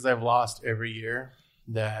thing is, since I've lost every year,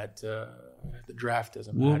 that the draft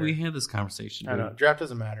doesn't matter. Well, we had this conversation. I know. Draft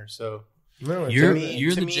doesn't matter. So no, you're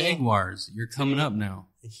the Jaguars. You're coming up now.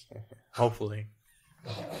 Hopefully,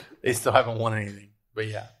 they still haven't won anything. But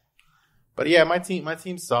yeah, my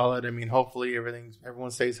team's solid. I mean, hopefully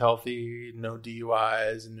everyone stays healthy. No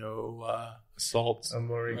DUIs, no assaults,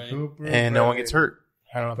 Amari Cooper, and no one gets hurt.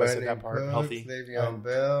 I don't know if I said that part. Cooks, Healthy. Le'Veon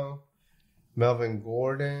Bell, Melvin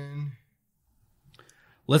Gordon.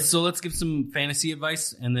 Let's give some fantasy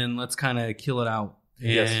advice and then let's kind of kill it out.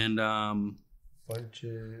 Yes. And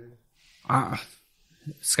Bunches.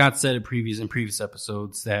 Scott said in previous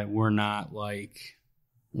episodes that we're not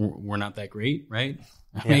that great, right?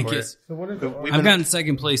 I've gotten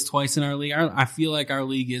second place twice in our league. I feel like our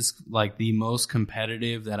league is like the most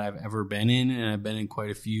competitive that I've ever been in, and I've been in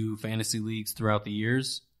quite a few fantasy leagues throughout the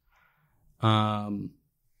years. But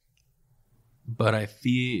I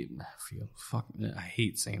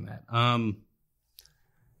hate saying that.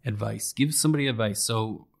 Advice. Give somebody advice.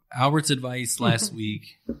 So Albert's advice last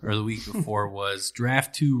week or the week before was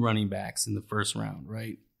draft 2 running backs in the first round,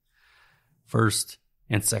 right? First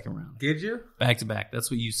and second round. Did you? Back to back.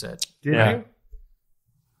 That's what you said. Did you?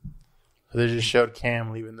 So they just showed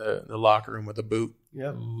Cam leaving the locker room with a boot.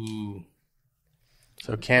 Yep. Ooh.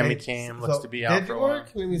 So Cam looks to be out for a while.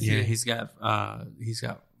 Yeah, he's got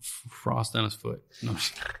frost on his foot. No.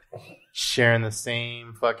 Sharing the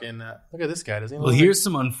same fucking. Look at this guy. Doesn't he? Well, here's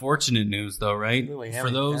some unfortunate news, though, right? Really, for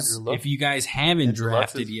those, if you guys haven't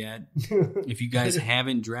drafted yet,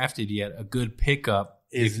 a good pickup,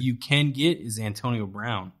 if you can get, is Antonio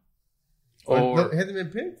Brown. Or hasn't been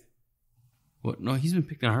picked. What? No, he's been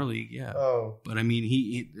picked in our league, yeah. Oh. But I mean,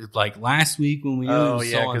 he like last week when we knew it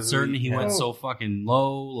was so uncertain, he went so fucking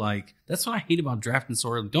low. Like, that's what I hate about drafting so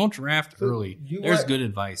early. Don't draft early. There's good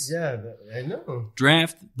advice. Yeah, I know.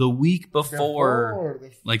 Draft the week before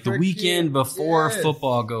like the weekend before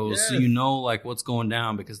football goes, so you know like what's going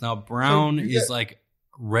down. Because now Brown is like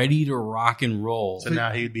ready to rock and roll. So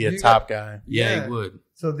now he'd be a top guy. Yeah, he would.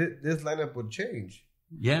 So this lineup would change.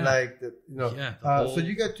 Yeah, like so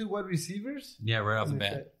you got 2 wide receivers. Yeah, right off the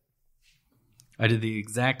bat. I did the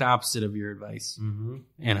exact opposite of your advice, and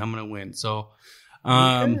I'm gonna win. So,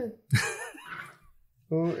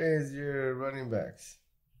 who is your running backs?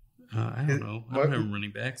 I don't know. I don't have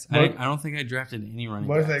running backs. I don't think I drafted any running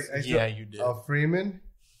backs. You did. Freeman.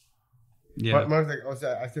 Yeah. Mark's like,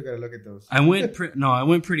 I still gotta look at those. I went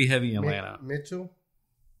pretty heavy in Atlanta. Mitchell.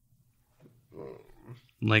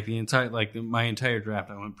 Like my entire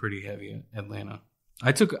draft, I went pretty heavy at Atlanta.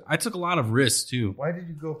 I took a lot of risks too. Why did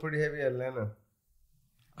you go pretty heavy at Atlanta?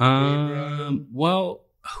 Well,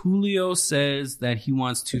 Julio says that he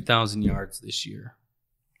wants 2,000 yards this year.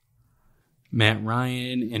 Matt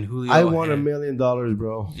Ryan and Julio. I want $1 million,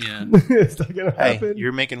 bro. Yeah, it's not gonna happen. Hey,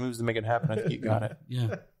 you're making moves to make it happen. I think you got it.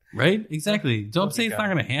 Yeah. Right? Exactly. Don't say it's not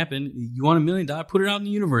going to happen. You want $1 million? Put it out in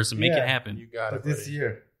the universe and make it happen. You got it. But this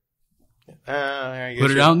year.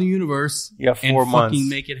 Put it out in the universe. You got 4 months. Fucking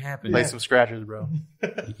make it happen. Play some scratchers, bro.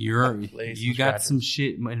 You got some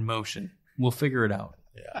shit in motion. We'll figure it out.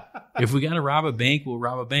 Yeah. If we got to rob a bank, we'll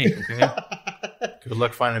rob a bank. Okay. Good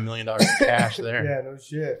luck finding $1 million cash there. Yeah, no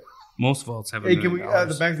shit. Most vaults have $1 million. Can we?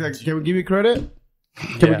 The bank's like, can we give you credit?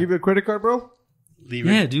 Can we give you a credit card, bro?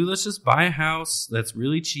 Dude. Let's just buy a house that's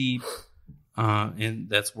really cheap, and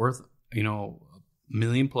that's worth $1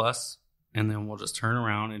 million plus, and then we'll just turn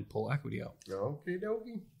around and pull equity out. Okay,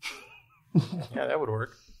 dokie. Yeah, that would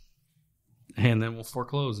work. And then we'll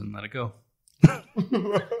foreclose and let it go.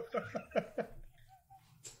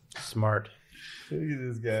 Smart. Look at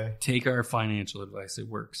this guy. Take our financial advice. It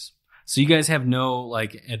works. So you guys have no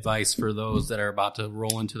advice for those that are about to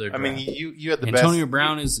roll into their draft. I mean, you had the Antonio best.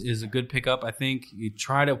 Brown is a good pickup. I think you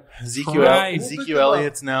try to Ezekiel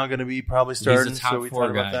Elliott's now going to be probably starting. He's a top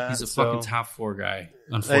 4 guy. He's a fucking top 4 guy.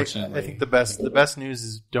 Unfortunately, I think the best news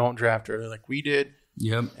is don't draft early like we did.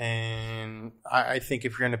 Yep. And I think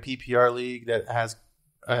if you're in a PPR league that has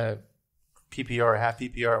a PPR, a half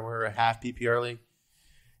PPR, or a half PPR league,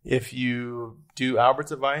 if you do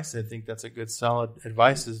Albert's advice, I think that's a good solid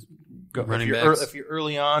advice. Is go, if you're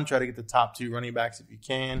early on, try to get the top 2 running backs if you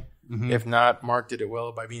can. Mm-hmm. If not, Mark did it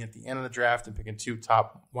well by being at the end of the draft and picking 2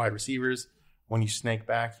 top wide receivers. When you snake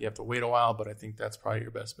back, you have to wait a while, but I think that's probably your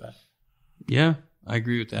best bet. Yeah, I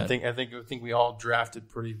agree with that. I think we all drafted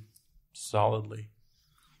pretty solidly.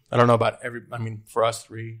 I don't know about for us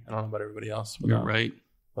 3, I don't know about everybody else. You're right.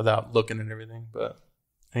 Without looking at everything, but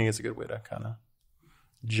I think it's a good way to kind of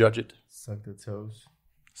judge it. Suck the toes.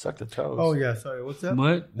 Suck the toes. Oh, yeah. Sorry. What's that?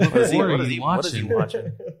 What is he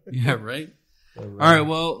watching? Yeah, right? All right.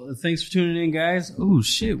 Well, thanks for tuning in, guys. Oh,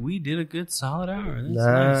 shit. We did a good solid hour. That's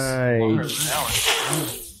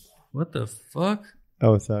nice. What the fuck?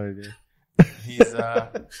 Oh, sorry, dude. He's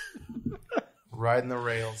riding the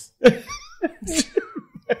rails.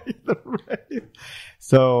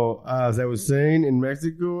 So, as I was saying, in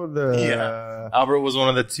Mexico, Albert was one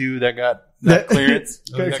of the 2 that got that clearance.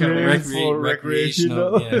 For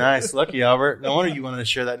recreational. Yeah. Nice. Lucky, Albert. No wonder you wanted to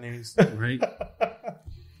share that news. Right.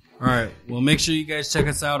 All right. Well, make sure you guys check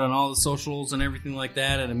us out on all the socials and everything like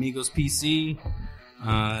that at Amigospc.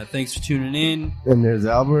 Thanks for tuning in. And there's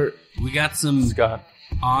Albert. We got some Scott.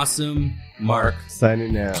 Awesome Mark.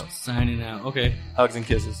 Signing out. Okay. Hugs and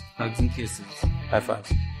kisses. High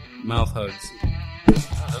fives. Mouth hugs.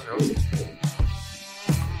 Oh, those are always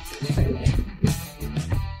good.